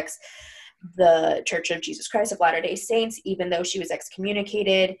respects the Church of Jesus Christ of Latter-day Saints, even though she was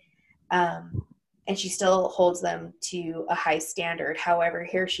excommunicated. And she still holds them to a high standard. However,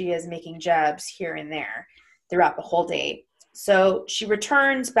 here she is making jabs here and there throughout the whole day. So she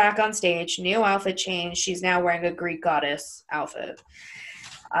returns back on stage, new outfit change. She's now wearing a Greek goddess outfit.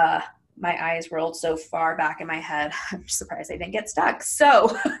 My eyes rolled so far back in my head. I'm surprised I didn't get stuck.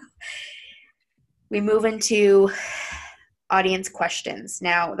 So we move into audience questions.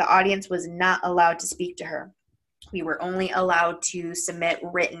 Now, the audience was not allowed to speak to her. We were only allowed to submit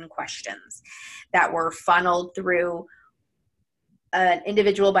written questions that were funneled through an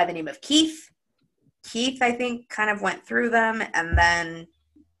individual by the name of Keith. Keith, I think, kind of went through them, and then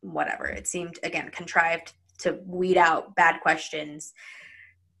whatever. It seemed, again, contrived to weed out bad questions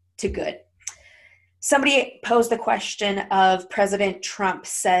to good. Somebody posed the question of President Trump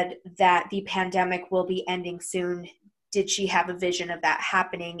said that the pandemic will be ending soon. Did she have a vision of that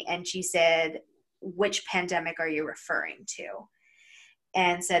happening? And she said, which pandemic are you referring to?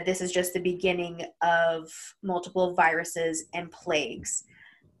 And said, this is just the beginning of multiple viruses and plagues.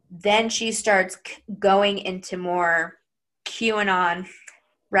 Then she starts going into more QAnon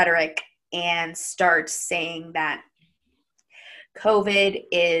rhetoric and starts saying that COVID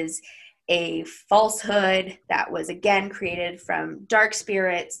is a falsehood that was again created from dark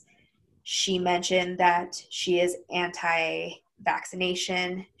spirits. She mentioned that she is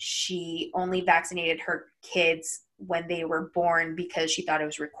anti-vaccination. She only vaccinated her kids when they were born because she thought it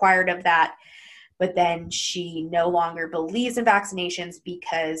was required of that. But then she no longer believes in vaccinations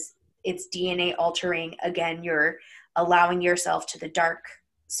because it's DNA altering. Again, you're allowing yourself to the dark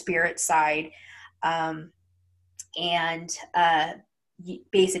spirit side.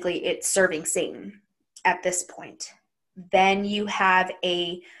 Basically it's serving Satan at this point. Then you have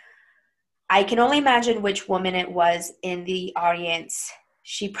I can only imagine which woman it was in the audience.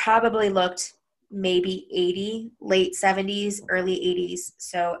 She probably looked maybe 80, late 70s, early 80s.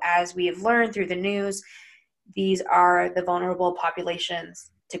 So as we have learned through the news, these are the vulnerable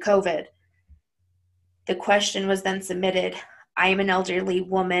populations to COVID. The question was then submitted, I am an elderly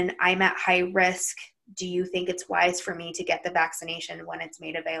woman. I'm at high risk. Do you think it's wise for me to get the vaccination when it's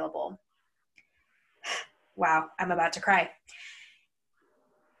made available? Wow, I'm about to cry.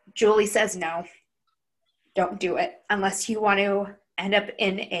 Julie says no. Don't do it unless you want to end up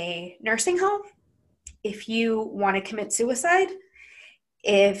in a nursing home, if you want to commit suicide,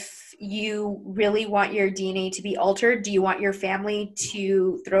 if you really want your DNA to be altered. Do you want your family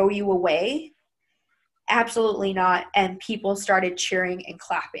to throw you away? Absolutely not. And people started cheering and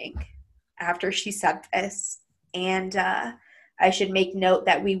clapping after she said this. And I should make note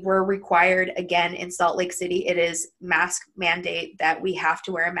that we were required, again, in Salt Lake City, it is mask mandate that we have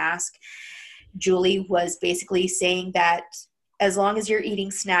to wear a mask. Julie was basically saying that as long as you're eating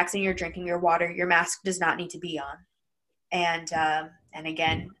snacks and you're drinking your water, your mask does not need to be on. And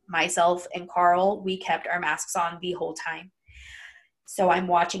again, myself and Carl, we kept our masks on the whole time. So I'm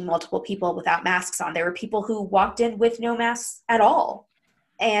watching multiple people without masks on. There were people who walked in with no masks at all.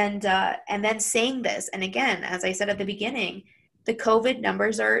 And then saying this, and again, as I said at the beginning, the COVID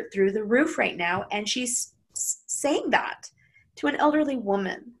numbers are through the roof right now, and she's saying that to an elderly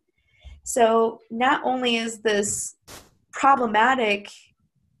woman. So not only is this problematic,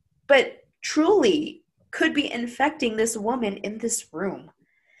 but truly could be infecting this woman in this room.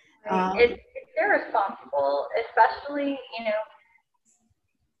 It's irresponsible, especially,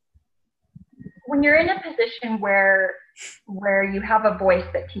 when you're in a position where you have a voice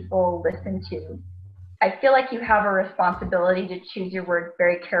that people listen to. I feel like you have a responsibility to choose your words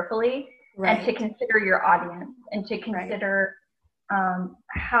very carefully, right, and to consider your audience and to consider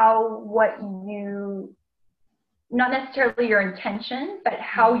what you, not necessarily your intention, but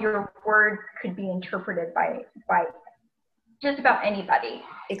how your words could be interpreted by just about anybody.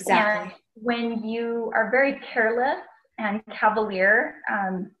 Exactly. And when you are very careless and cavalier,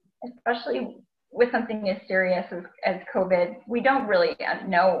 especially with something as serious as COVID. We don't really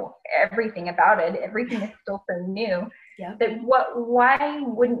know everything about it. Everything is still so new. Yep. That why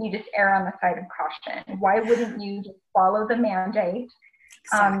wouldn't you just err on the side of caution? Why wouldn't you just follow the mandate?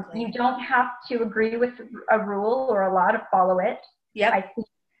 Exactly. You don't have to agree with a rule or a law to follow it. Yep. I think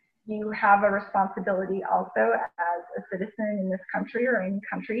you have a responsibility also as a citizen in this country or any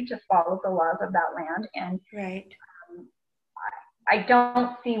country to follow the laws of that land. And Right. I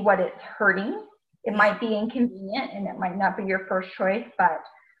don't see what it's hurting. It might be inconvenient and it might not be your first choice, but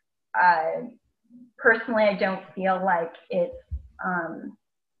personally, I don't feel like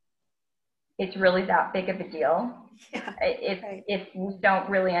it's really that big of a deal. Yeah. If we don't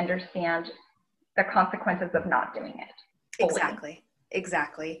really understand the consequences of not doing it fully.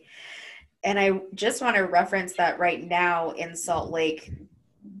 Exactly. And I just want to reference that right now in Salt Lake,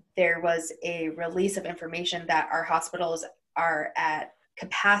 there was a release of information that our hospitals are at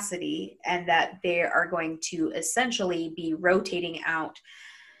capacity and that they are going to essentially be rotating out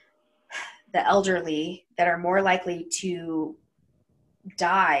the elderly that are more likely to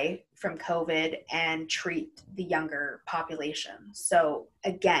die from COVID and treat the younger population. So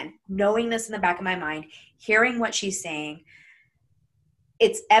again, knowing this in the back of my mind, hearing what she's saying,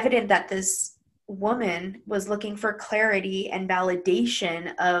 it's evident that this woman was looking for clarity and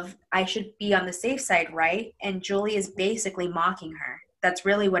validation of, I should be on the safe side, right? And Julie is basically mocking her. That's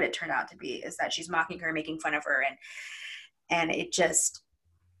really what it turned out to be, is that she's mocking her, making fun of her. And it just,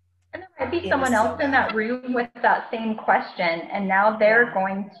 and there might be someone else in that room with that same question, and now they're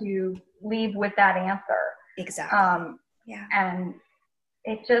going to leave with that answer. Exactly. And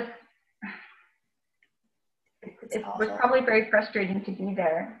it just, it was probably very frustrating to be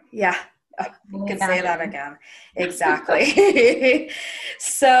there. Yeah. You can say that again. Exactly.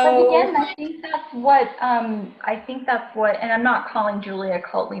 So but again, I think that's what, and I'm not calling Julie a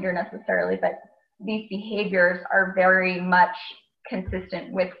cult leader necessarily, but these behaviors are very much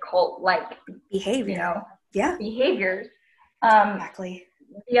consistent with cult-like behavior. Behaviors. Exactly.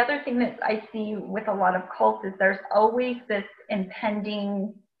 The other thing that I see with a lot of cults is there's always this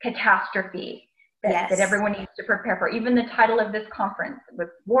impending catastrophe that everyone needs to prepare for. Even the title of this conference was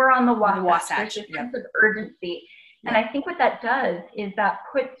War on the Wasatch. There's a sense of urgency. And I think what that does is that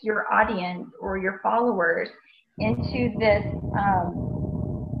puts your audience or your followers into this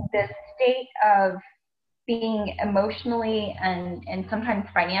state of being emotionally and sometimes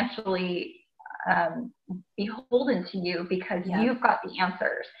financially beholden to you because you've got the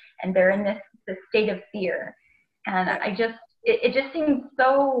answers, and they're in this state of fear. And it just seems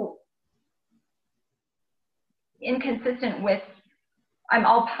so inconsistent with, I'm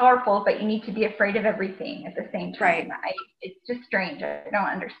all powerful, but you need to be afraid of everything at the same time. Right. It's just strange. I don't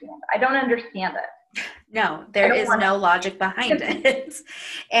understand it. No, there is no logic behind it.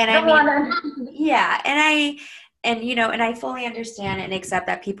 And I fully understand and accept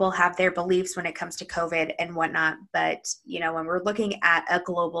that people have their beliefs when it comes to COVID and whatnot. But, when we're looking at a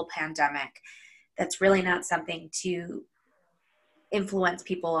global pandemic, that's really not something to influence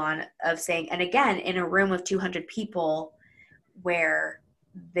people on, of saying, and again, in a room of 200 people where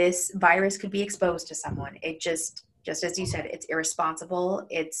this virus could be exposed to someone, it just as you said, it's irresponsible.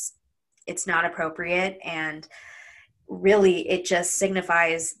 It's not appropriate. And really it just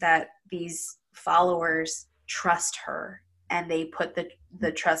signifies that these followers trust her and they put the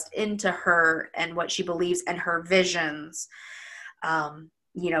trust into her and what she believes and her visions,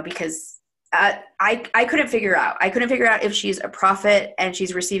 because I couldn't figure out if she's a prophet and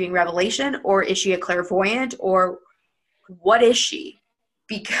she's receiving revelation, or is she a clairvoyant, or what is she?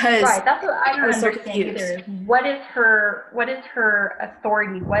 Because that's what I don't understand either. What is her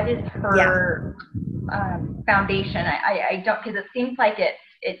authority? What is her foundation? I don't, because it seems like it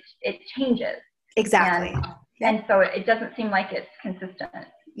changes. Exactly. And so it doesn't seem like it's consistent.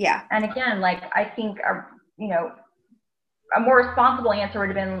 Yeah. And again, I think a more responsible answer would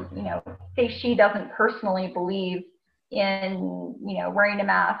have been, say she doesn't personally believe in, wearing a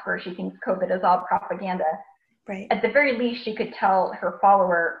mask, or she thinks COVID is all propaganda. Right. At the very least, she could tell her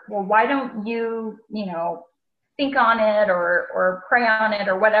follower, well, why don't you, think on it or pray on it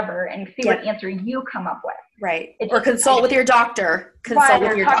or whatever, and see what answer you come up with. Right. Or consult with your doctor.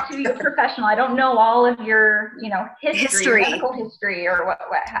 Talk to your professional. I don't know all of your, history, medical history, or what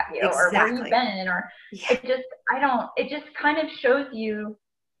have you, or where you've been, or it just kind of shows you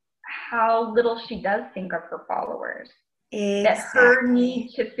how little she does think of her followers. Exactly. That her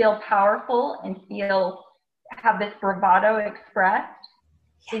need to feel powerful and have this bravado expressed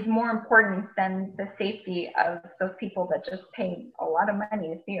is more important than the safety of those people that just paid a lot of money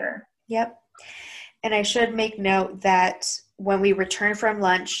to see her. Yep. And I should make note that when we returned from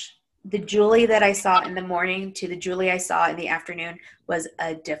lunch, the Julie that I saw in the morning to the Julie I saw in the afternoon was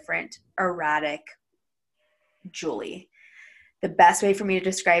a different, erratic Julie. The best way for me to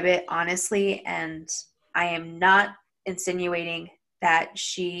describe it, honestly, and I am not insinuating that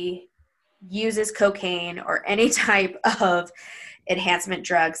she uses cocaine or any type of enhancement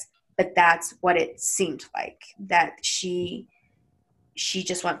drugs, but that's what it seemed like, that she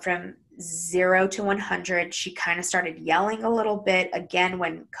just went from 0 to 100. She kind of started yelling a little bit. Again,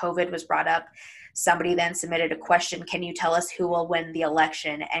 when COVID was brought up, somebody then submitted a question, can you tell us who will win the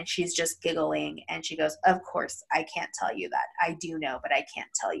election? And she's just giggling. And she goes, of course, I can't tell you that. I do know, but I can't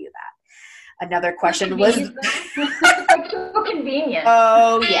tell you that. Another question was, so convenient.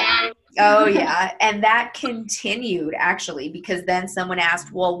 Oh, yeah. Oh, yeah. And that continued, actually, because then someone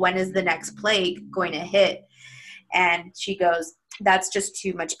asked, well, when is the next plague going to hit? And she goes, that's just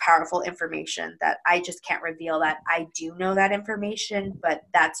too much powerful information that I just can't reveal that. I do know that information, but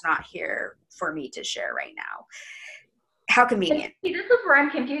that's not here for me to share right now. How convenient. See, this is where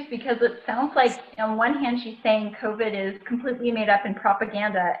I'm confused, because it sounds like on one hand she's saying COVID is completely made up in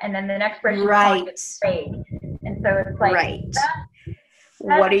propaganda, and then the next breath she's calling it fake. And so it's like, right.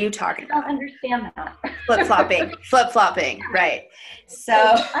 What are you talking about? I don't understand that. Flip-flopping, right. So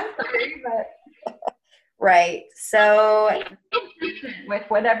I'm sorry, but right. So consistent with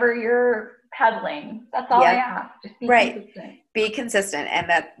whatever you're peddling. That's all I ask. Just be consistent. Be consistent. And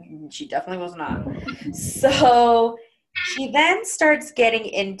that she definitely was not. So she then starts getting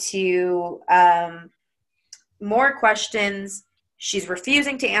into more questions. She's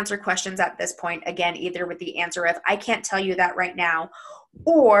refusing to answer questions at this point. Again, either with the answer of, I can't tell you that right now,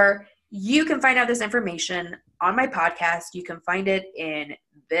 or you can find out this information on my podcast. You can find it in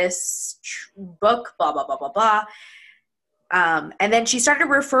this book, blah, blah, blah, blah, blah. And then she started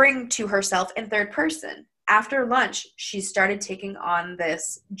referring to herself in third person. After lunch, she started taking on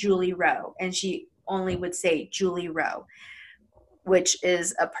this Julie Rowe, and she only would say Julie Rowe, which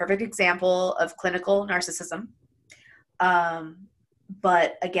is a perfect example of clinical narcissism.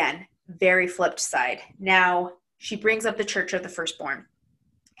 But again, very flipped side. Now, she brings up the Church of the Firstborn.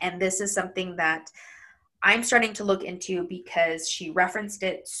 And this is something that I'm starting to look into because she referenced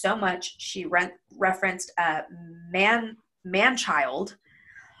it so much. She referenced man-child.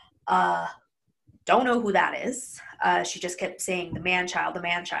 Don't know who that is. She just kept saying the man-child, the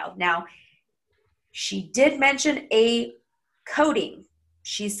man-child. Now, she did mention a coding.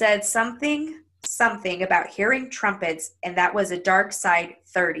 She said something about hearing trumpets, and that was a dark side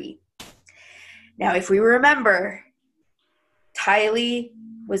 30. Now, if we remember, Tylee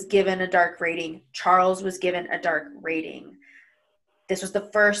was given a dark rating. Charles was given a dark rating. This was the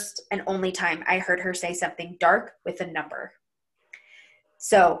first and only time I heard her say something dark with a number.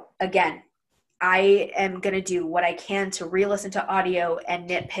 So again, I am going to do what I can to re-listen to audio and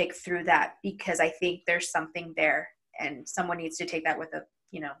nitpick through that, because I think there's something there, and someone needs to take that with a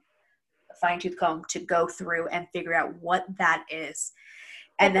fine-tooth comb to go through and figure out what that is.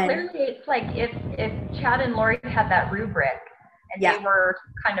 And then clearly it's like if Chad and Lori had that rubric and they were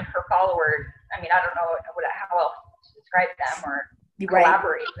kind of her followers, I mean, I don't know how else to describe them, or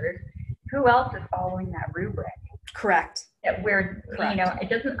collaborators, who else is following that rubric? Correct. That we're,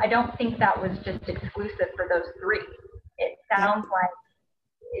 I don't think that was just exclusive for those three. It sounds like,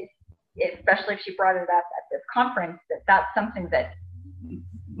 especially if she brought it up at this conference, that's something that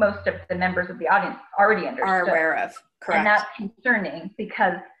most of the members of the audience already understood. Are aware of. Correct. And that's concerning,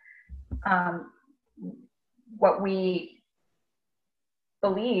 because what we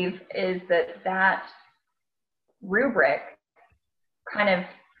believe is that rubric kind of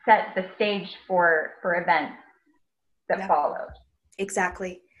set the stage for events that followed.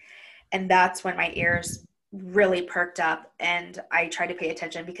 Exactly. And that's when my ears really perked up, and I tried to pay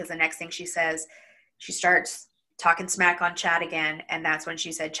attention, because the next thing she says, she starts talking smack on Chad again, and that's when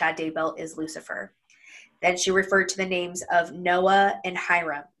she said Chad Daybell is Lucifer. Then she referred to the names of Noah and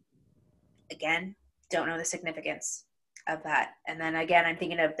Hiram. Again, don't know the significance of that. And then again, I'm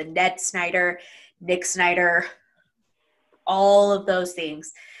thinking of the Ned Snyder, Nick Snyder, all of those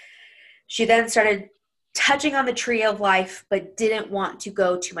things. She then started touching on the Tree of Life, but didn't want to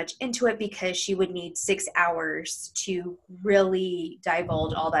go too much into it, because she would need 6 hours to really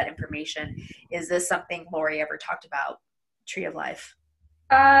divulge all that information. Is this something Lori ever talked about, Tree of Life?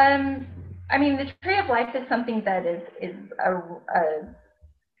 I mean, the Tree of Life is something that is a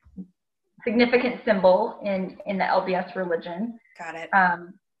significant symbol in the LDS religion. Got it.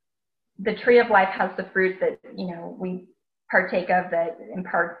 The Tree of Life has the fruit that, we partake of that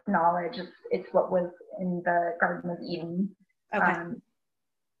imparts knowledge. It's what was in the Garden of Eden. Okay.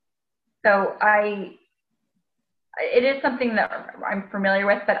 So it is something that I'm familiar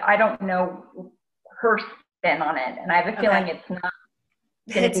with, but I don't know her spin on it. And I have a feeling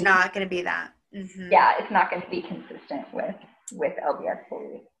it's not going to be that. Mm-hmm. Yeah, it's not going to be consistent with LDS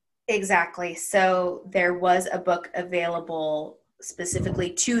belief. Exactly. So there was a book available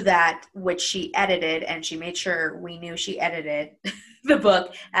specifically to that, which she edited, and she made sure we knew she edited the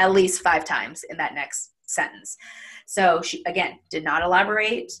book at least 5 times in that next sentence. So she, again, did not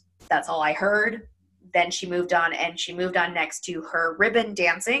elaborate. That's all I heard. Then she moved on, and she moved on next to her ribbon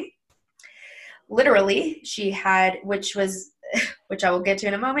dancing. Literally, she had, which I will get to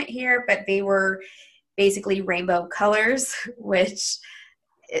in a moment here, but they were basically rainbow colors, which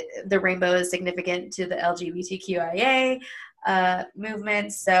the rainbow is significant to the LGBTQIA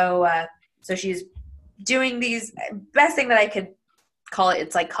movement. So she's doing these, best thing that I could call it,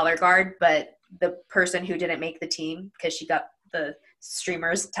 it's like color guard, but the person who didn't make the team, because she got the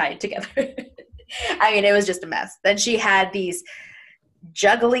streamers tied together. I mean, it was just a mess. Then she had these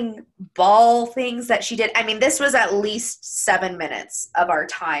juggling ball things that she did. I mean, this was at least 7 minutes of our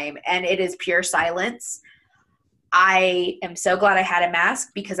time, and it is pure silence. I am so glad I had a mask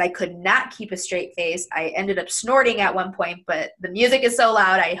because I could not keep a straight face. I ended up snorting at one point, but the music is so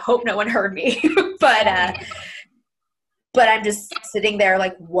loud, I hope no one heard me. but I'm just sitting there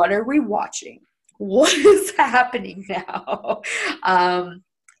like, what are we watching? What is happening now?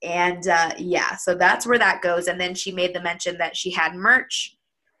 So that's where that goes. And then she made the mention that she had merch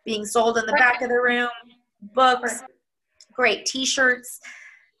being sold in the back of the room, books, great t-shirts.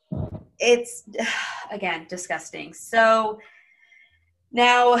 It's, again, disgusting. So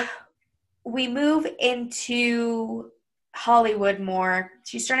now we move into Hollywood more.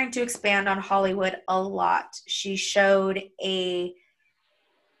 She's starting to expand on Hollywood a lot. She showed a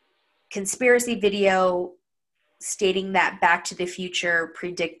conspiracy video stating that Back to the Future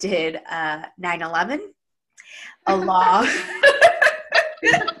predicted 9/11, a law,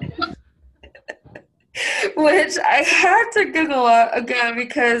 which I had to Google again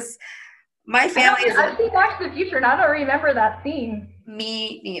because my family is. I've seen Back to the Future, and I don't remember that scene.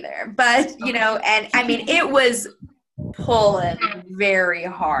 Me neither. But, and I mean, it was pulling very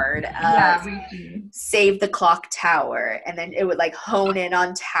hard. Save the Clock Tower. And then it would like hone in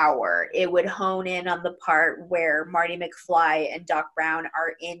on Tower. It would hone in on the part where Marty McFly and Doc Brown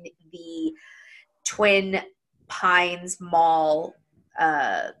are in the Twin Pines Mall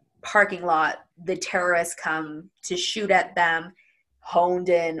parking lot. The terrorists come to shoot at them. Honed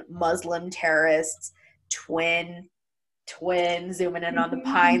in Muslim terrorists, twin zooming in on the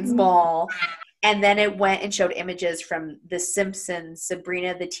Pines Mall. And then it went and showed images from The Simpsons,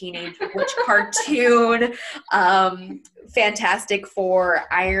 Sabrina the Teenage Witch cartoon, Fantastic Four,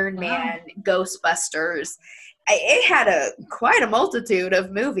 Iron Man, Ghostbusters. It had quite a multitude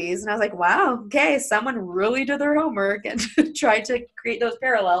of movies. And I was like, wow, okay, someone really did their homework and tried to create those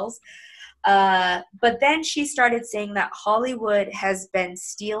parallels. But then she started saying that Hollywood has been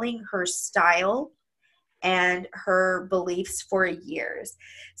stealing her style and her beliefs for years.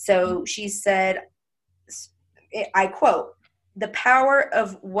 So she said, I quote, "The power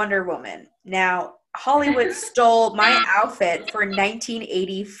of Wonder Woman. Now, Hollywood stole my outfit for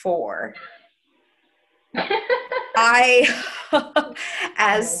 1984.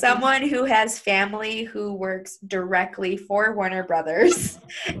 As someone who has family who works directly for Warner Brothers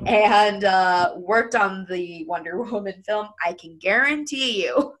and worked on the Wonder Woman film, I can guarantee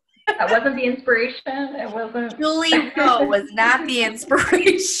you that wasn't the inspiration. It wasn't. Julie Rowe was not the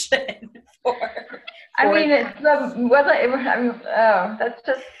inspiration for. That's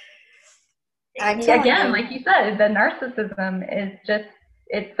just. Again, like you said, the narcissism is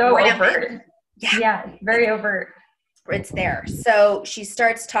just—it's so overt. Yeah, it's very overt. It's there. So she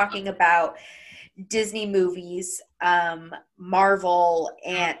starts talking about Disney movies, Marvel,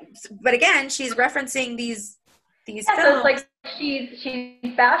 but again, she's referencing these films. So it's like she's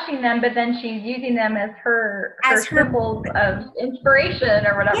bashing them, but then she's using them as her symbols of inspiration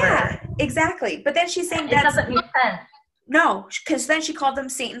or whatever. Yeah, exactly. But then she's saying that doesn't make sense. No, because then she called them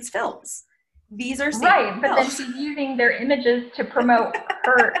Satan's films. These are Satan's right, but films. then she's using their images to promote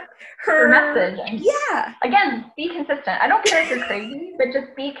her message. Yeah. Again, be consistent. I don't care if you're crazy, but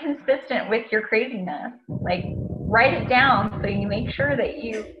just be consistent with your craziness. Like, write it down so you make sure that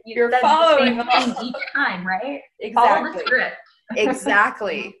you're following the same thing each time, right? Exactly. Follow the script.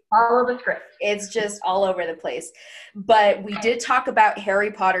 Exactly. Follow the script. It's just all over the place. But we did talk about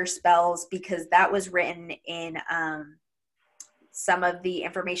Harry Potter spells because that was written in some of the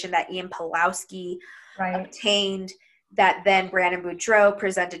information that Ian Pawlowski obtained that then Brandon Boudreaux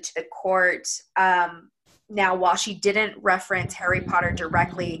presented to the court. Now, while she didn't reference Harry Potter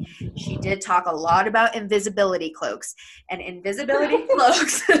directly, she did talk a lot about invisibility cloaks. And invisibility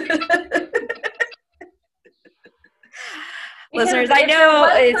cloaks. Listeners, I know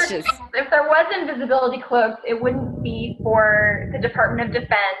it's just. If there was invisibility cloaks, it wouldn't be for the Department of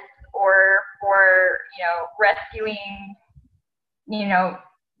Defense or for, rescuing,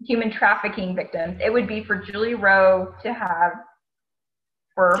 human trafficking victims. It would be for Julie Rowe to have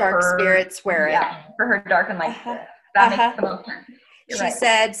for dark her spirits wear it. Yeah, for her dark and light spirit. That makes the most sense. She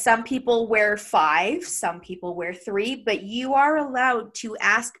said some people wear 5, some people wear 3, but you are allowed to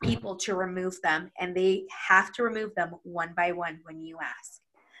ask people to remove them, and they have to remove them one by one when you ask.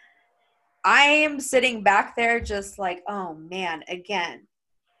 I am sitting back there just like, oh man, again,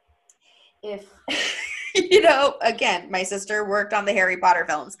 if, again, my sister worked on the Harry Potter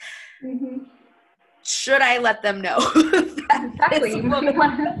films. Mm-hmm. Should I let them know? Exactly.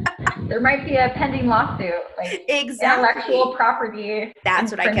 There might be a pending lawsuit, like exactly. Intellectual property. That's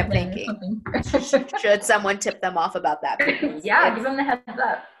what I kept thinking. Should someone tip them off about that? Yeah, give them the heads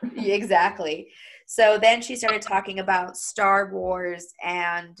up. Exactly. So then she started talking about Star Wars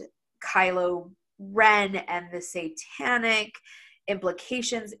and Kylo Ren and the satanic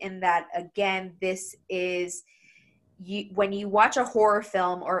implications in that. Again, this is... when you watch a horror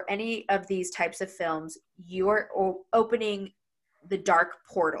film or any of these types of films, you're opening the dark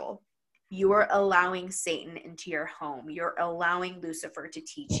portal. You are allowing Satan into your home. You're allowing Lucifer to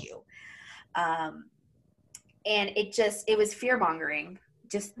teach you. And it was fear-mongering.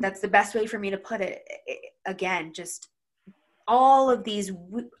 Just, that's the best way for me to put it. Again, just all of these,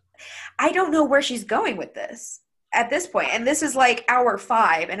 I don't know where she's going with this at this point. And this is like hour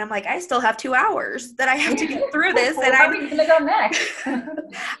 5. And I'm like, I still have 2 hours that I have to get through this. And I'm going to go next.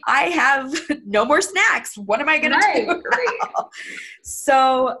 I have no more snacks. What am I going to do now?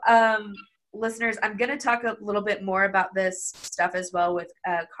 So, listeners, I'm going to talk a little bit more about this stuff as well with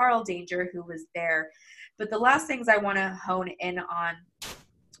Carl Danger, who was there. But the last things I want to hone in on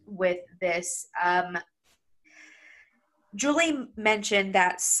with this, Julie mentioned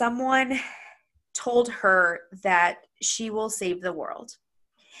that someone told her that she will save the world.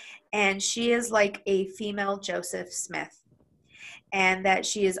 And she is like a female Joseph Smith. And that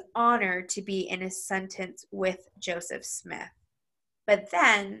she is honored to be in a sentence with Joseph Smith. But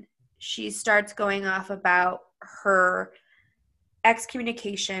then she starts going off about her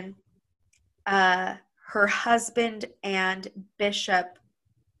excommunication, her husband and Bishop,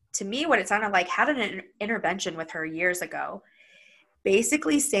 to me what it sounded like, had an intervention with her years ago,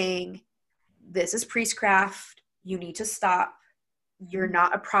 basically saying, this is priestcraft. You need to stop. You're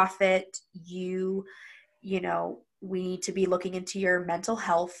not a prophet. We need to be looking into your mental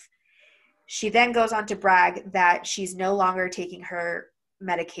health. She then goes on to brag that she's no longer taking her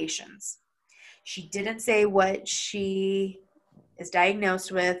medications. She didn't say what she is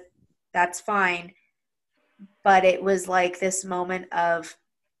diagnosed with. That's fine. But it was like this moment of,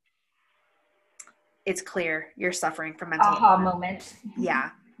 it's clear you're suffering from mental aha moment.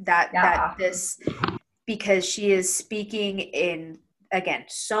 Yeah. That this, because she is speaking in, again,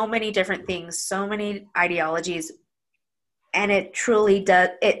 so many different things, so many ideologies, and it truly does,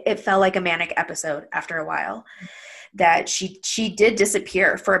 it felt like a manic episode after a while, that she did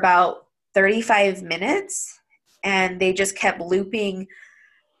disappear for about 35 minutes, and they just kept looping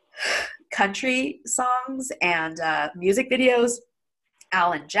country songs and music videos,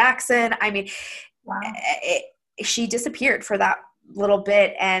 Alan Jackson. I mean, wow. She disappeared for that little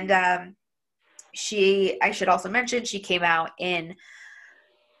bit, and I should also mention, she came out in,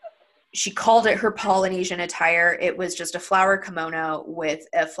 she called it her Polynesian attire. It was just a flower kimono with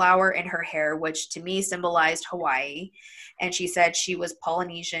a flower in her hair, which to me symbolized Hawaii. And she said she was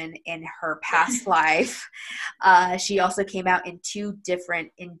Polynesian in her past life. She also came out in 2 different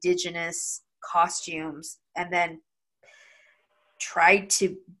indigenous costumes, and then tried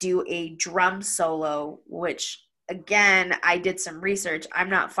to do a drum solo, which, again, I did some research. I'm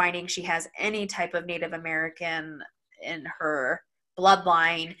not finding she has any type of Native American in her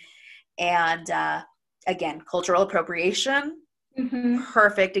bloodline. And again, cultural appropriation,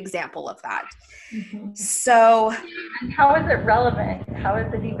 perfect example of that. Mm-hmm. So, and how is it relevant? How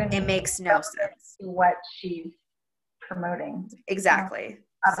is it even? It makes no sense to what she's promoting. Exactly.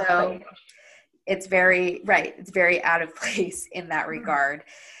 So it's very right. It's very out of place in that regard.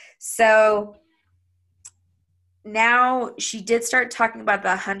 So now she did start talking about the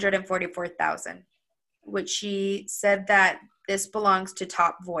 144,000, which she said that this belongs to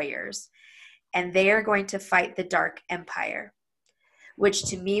top voyeurs, and they are going to fight the Dark Empire, which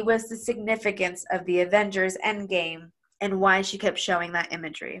to me was the significance of the Avengers Endgame and why she kept showing that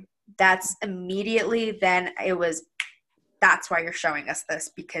imagery. that's immediately then it was, that's why you're showing us this,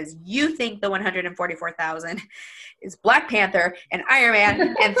 because you think the 144,000 is Black Panther and Iron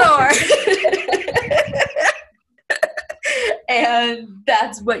Man and Thor. And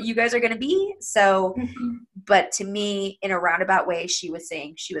that's what you guys are going to be. So, but to me, in a roundabout way, she was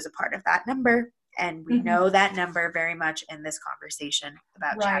saying she was a part of that number. And we know that number very much in this conversation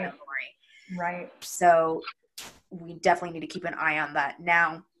about Chad and Lori. Right. So we definitely need to keep an eye on that.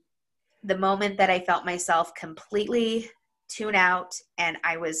 Now, the moment that I felt myself completely tune out and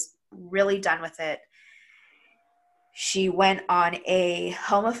I was really done with it, she went on a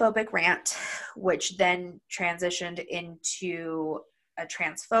homophobic rant, which then transitioned into a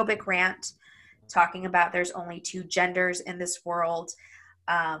transphobic rant, talking about there's only two genders in this world.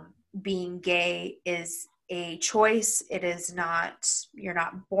 Being gay is a choice. It is not, you're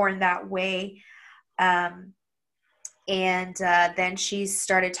not born that way. And then she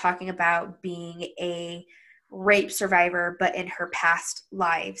started talking about being a rape survivor, but in her past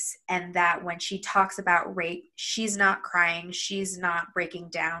lives. And that when she talks about rape, she's not crying. She's not breaking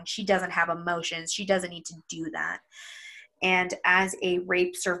down. She doesn't have emotions. She doesn't need to do that. And as a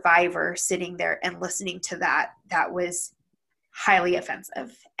rape survivor sitting there and listening to that, that was highly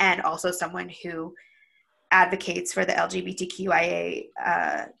offensive. And also someone who advocates for the LGBTQIA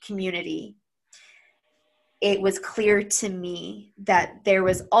community, it was clear to me that there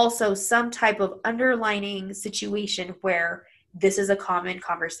was also some type of underlining situation where this is a common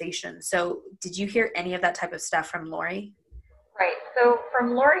conversation. So did you hear any of that type of stuff from Lori? Right. So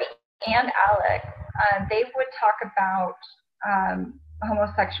from Lori and Alex, they would talk about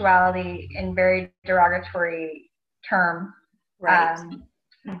homosexuality in very derogatory terms. Right.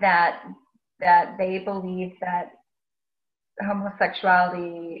 That they believe that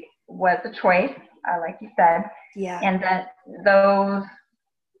homosexuality was a choice, like you said, and that those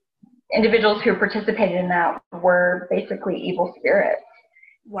individuals who participated in that were basically evil spirits.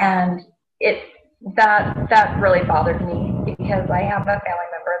 Wow. And that really bothered me because I have a family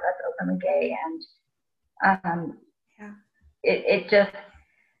member that's openly gay, and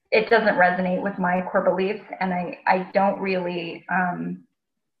it doesn't resonate with my core beliefs, and I don't really,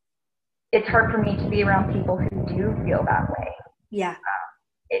 it's hard for me to be around people who do feel that way. Yeah.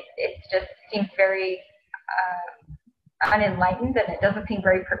 It just seems very unenlightened, and it doesn't seem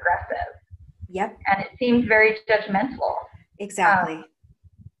very progressive. Yep. And it seems very judgmental. Exactly.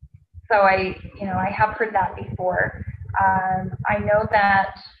 So I have heard that before. I know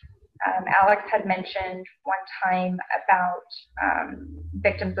that Alex had mentioned one time about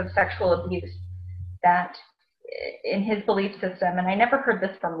victims of sexual abuse, that in his belief system, and I never heard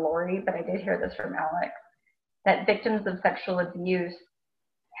this from Lori, but I did hear this from Alex, that victims of sexual abuse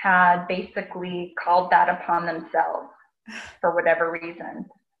had basically called that upon themselves for whatever reason.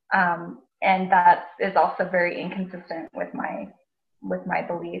 And that is also very inconsistent with my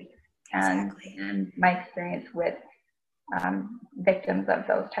beliefs and my experience with victims of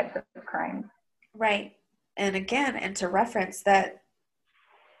those types of crimes. Right. And again, and to reference that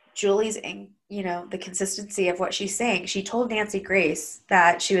Julie's, the consistency of what she's saying, she told Nancy Grace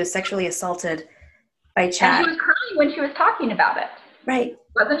that she was sexually assaulted by Chad. And she was crying when she was talking about it. Right.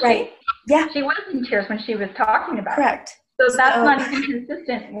 Wasn't she? Right. Yeah. She was in tears when she was talking about Correct. it. So that's not even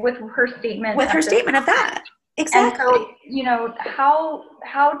consistent with her statement. With her statement of that. Exactly. And so,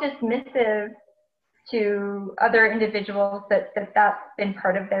 how dismissive to other individuals that's been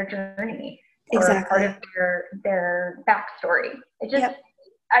part of their journey or part of their backstory.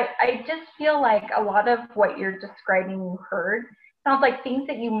 I just feel like a lot of what you're describing you heard sounds like things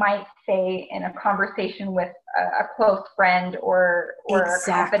that you might say in a conversation with a close friend or a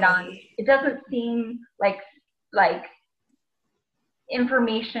confidant. It doesn't seem like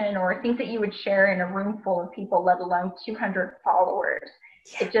information or things that you would share in a room full of people, let alone 200 followers.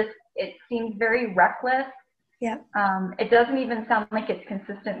 Yeah. It seems very reckless. Yeah. It doesn't even sound like it's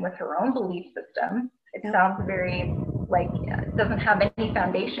consistent with her own belief system. It sounds very it doesn't have any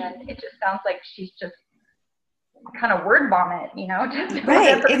foundation. It just sounds like she's just kind of word vomit, just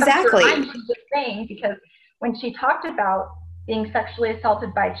right. Exactly. She's just saying, because when she talked about being sexually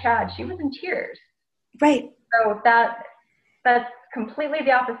assaulted by Chad, she was in tears. Right. So that's completely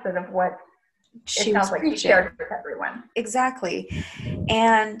the opposite of what she was preaching. She shared with everyone. Exactly.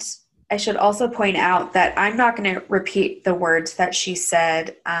 And I should also point out that I'm not going to repeat the words that she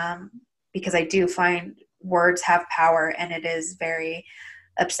said, because I do find words have power, and it is very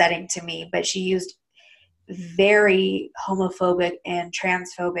upsetting to me. But she used very homophobic and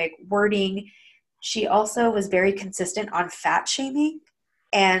transphobic wording. She also was very consistent on fat shaming,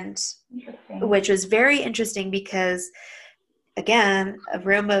 and which was very interesting because again, a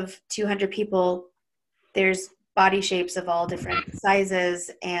room of 200 people, there's body shapes of all different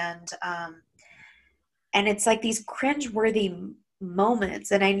sizes, and it's like these cringeworthy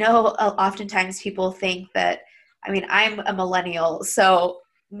moments. And I know oftentimes people think that, I mean, I'm a millennial, so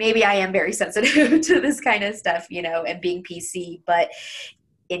maybe I am very sensitive to this kind of stuff, and being PC, but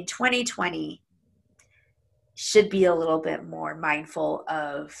in 2020 should be a little bit more mindful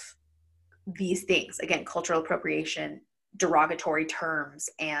of these things. Again, cultural appropriation, derogatory terms,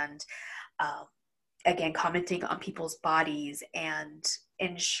 and again, commenting on people's bodies, and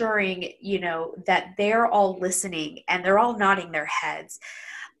ensuring, that they're all listening and they're all nodding their heads.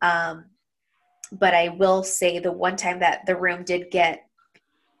 But I will say the one time that the room did get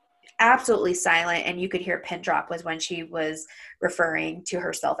absolutely silent and you could hear a pin drop was when she was referring to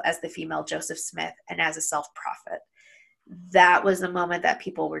herself as the female Joseph Smith and as a self-prophet. That was the moment that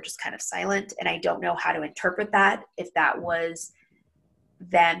people were just kind of silent. And I don't know how to interpret that, if that was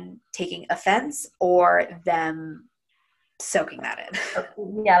them taking offense or them soaking that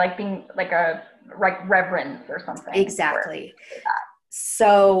in. Yeah, like being like a reverence or something. Exactly.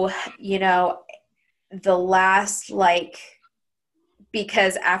 So, the last,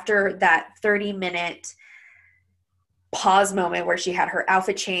 because after that 30-minute pause moment where she had her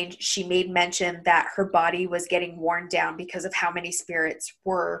outfit change, she made mention that her body was getting worn down because of how many spirits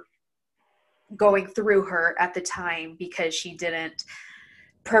were going through her at the time, because she didn't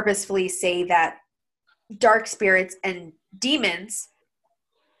purposefully say that dark spirits and demons,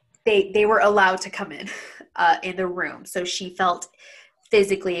 they were allowed to come in the room. So she felt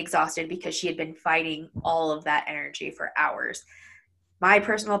physically exhausted because she had been fighting all of that energy for hours. My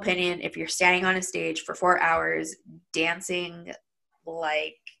personal opinion, if you're standing on a stage for 4 hours dancing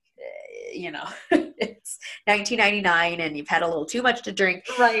like, it's 1999 and you've had a little too much to drink,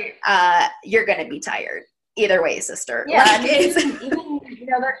 right? You're going to be tired. Either way, sister. Yeah, even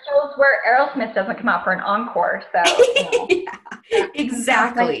there are shows where Aerosmith doesn't come out for an encore, so yeah,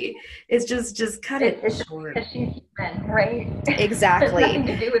 exactly. It's just cut it short. Because she's human, right? Exactly. It has nothing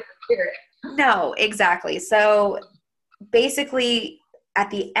to do with the spirit. No, exactly. So basically, at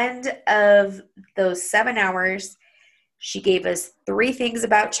the end of those 7 hours, she gave us 3 things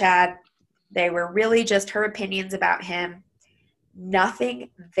about Chad. They were really just her opinions about him. Nothing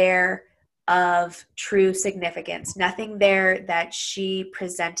there of true significance. Nothing there that she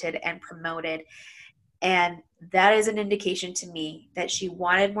presented and promoted. And that is an indication to me that she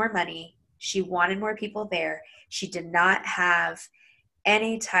wanted more money. She wanted more people there. She did not have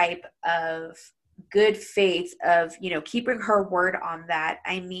any type of good faith of, keeping her word on that.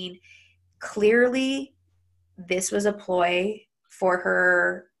 I mean, clearly this was a ploy for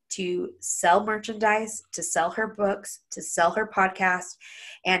her to sell merchandise, to sell her books, to sell her podcast,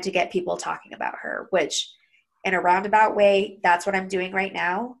 and to get people talking about her, which in a roundabout way, that's what I'm doing right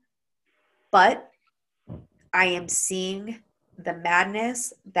now. But I am seeing the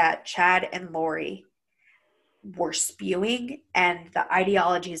madness that Chad and Lori were spewing and the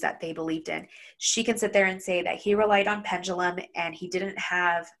ideologies that they believed in. She can sit there and say that he relied on pendulum and he didn't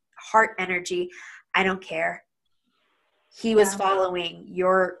have heart energy. I don't care. He was following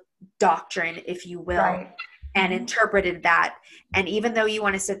your doctrine, if you will, right, and interpreted that. And even though you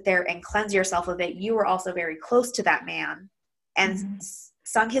want to sit there and cleanse yourself of it, you were also very close to that man and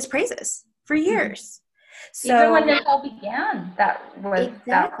sung his praises for years. So even when this all began, that was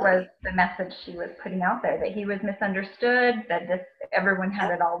the message she was putting out there, that he was misunderstood, that everyone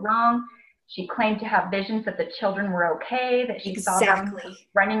had it all wrong. She claimed to have visions that the children were okay, that she saw them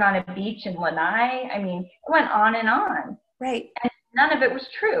running on a beach in Lanai. I mean, it went on and on. Right. And none of it was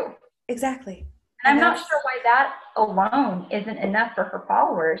true. Exactly. And I'm not sure why that alone isn't enough for her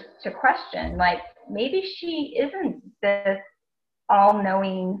followers to question. Like, maybe she isn't this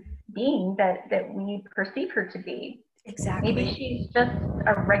all-knowing being that we perceive her to be. Exactly. Maybe she's just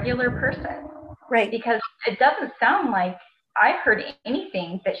a regular person. Right. Because it doesn't sound like I heard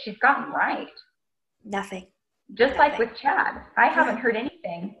anything that she's gotten right. Nothing. Just like with Chad, I haven't heard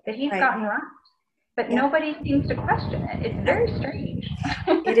anything that he's gotten right. But nobody seems to question it. It's very strange.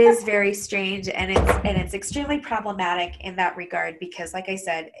 It is very strange, and it's extremely problematic in that regard, because like I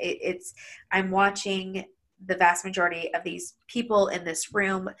said, I'm watching the vast majority of these people in this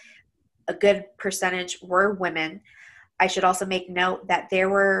room. A good percentage were women. I should also make note that there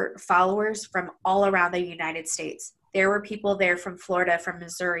were followers from all around the United States. There were people there from Florida, from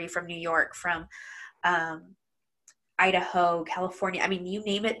Missouri, from New York, from Idaho, California. I mean, you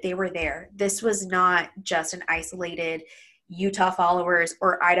name it, they were there. This was not just an isolated Utah followers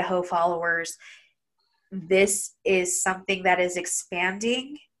or Idaho followers. This is something that is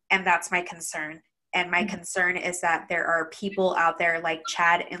expanding, and that's my concern. And my concern is that there are people out there like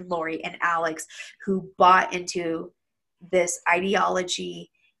Chad and Lori and Alex who bought into this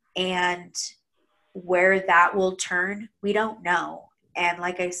ideology, and where that will turn, we don't know. And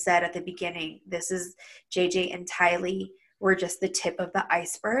like I said at the beginning, this is JJ and Tylee were just the tip of the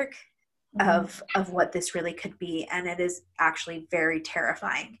iceberg of what this really could be. And it is actually very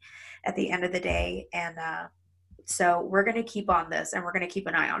terrifying at the end of the day. And so we're going to keep on this, and we're going to keep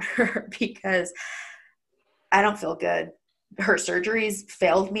an eye on her because I don't feel good. Her surgeries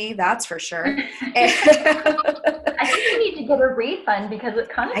failed me, that's for sure. I think you need to get a refund because it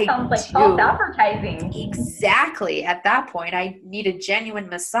kind of sounds like false advertising. Exactly. At that point, I need a genuine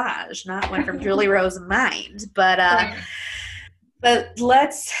massage, not one from Julie Rowe's mind. But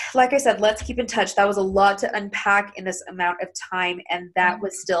let's, like I said, let's keep in touch. That was a lot to unpack in this amount of time, and that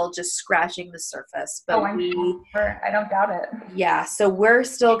was still just scratching the surface. But I'm sure. I don't doubt it. Yeah, so we're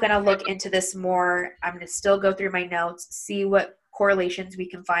still going to look into this more. I'm going to still go through my notes, see what correlations we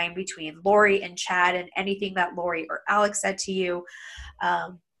can find between Lori and Chad and anything that Lori or Alex said to you,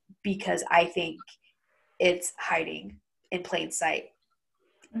 because I think it's hiding in plain sight.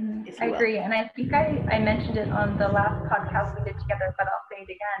 I agree. And I think I mentioned it on the last podcast we did together, but I'll say it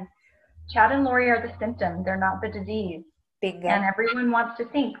again. Chad and Lori are the symptom. They're not the disease. Bingo. And everyone wants to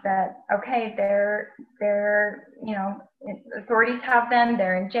think that, okay, they're, authorities have them,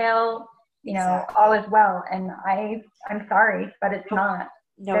 they're in jail, all is well. And I'm sorry, but it's not.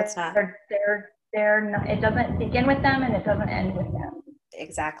 No, it's not. They're not, it doesn't begin with them and it doesn't end with them.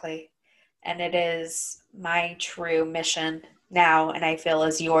 Exactly. And it is my true mission now, and I feel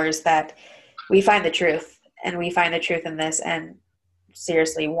as yours, that we find the truth, and we find the truth in this, and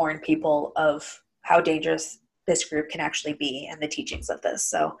seriously warn people of how dangerous this group can actually be and the teachings of this.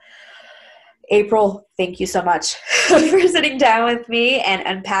 So April, thank you so much for sitting down with me and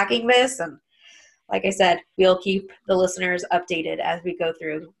unpacking this. And like I said, we'll keep the listeners updated as we go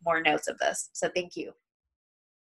through more notes of this. So thank you.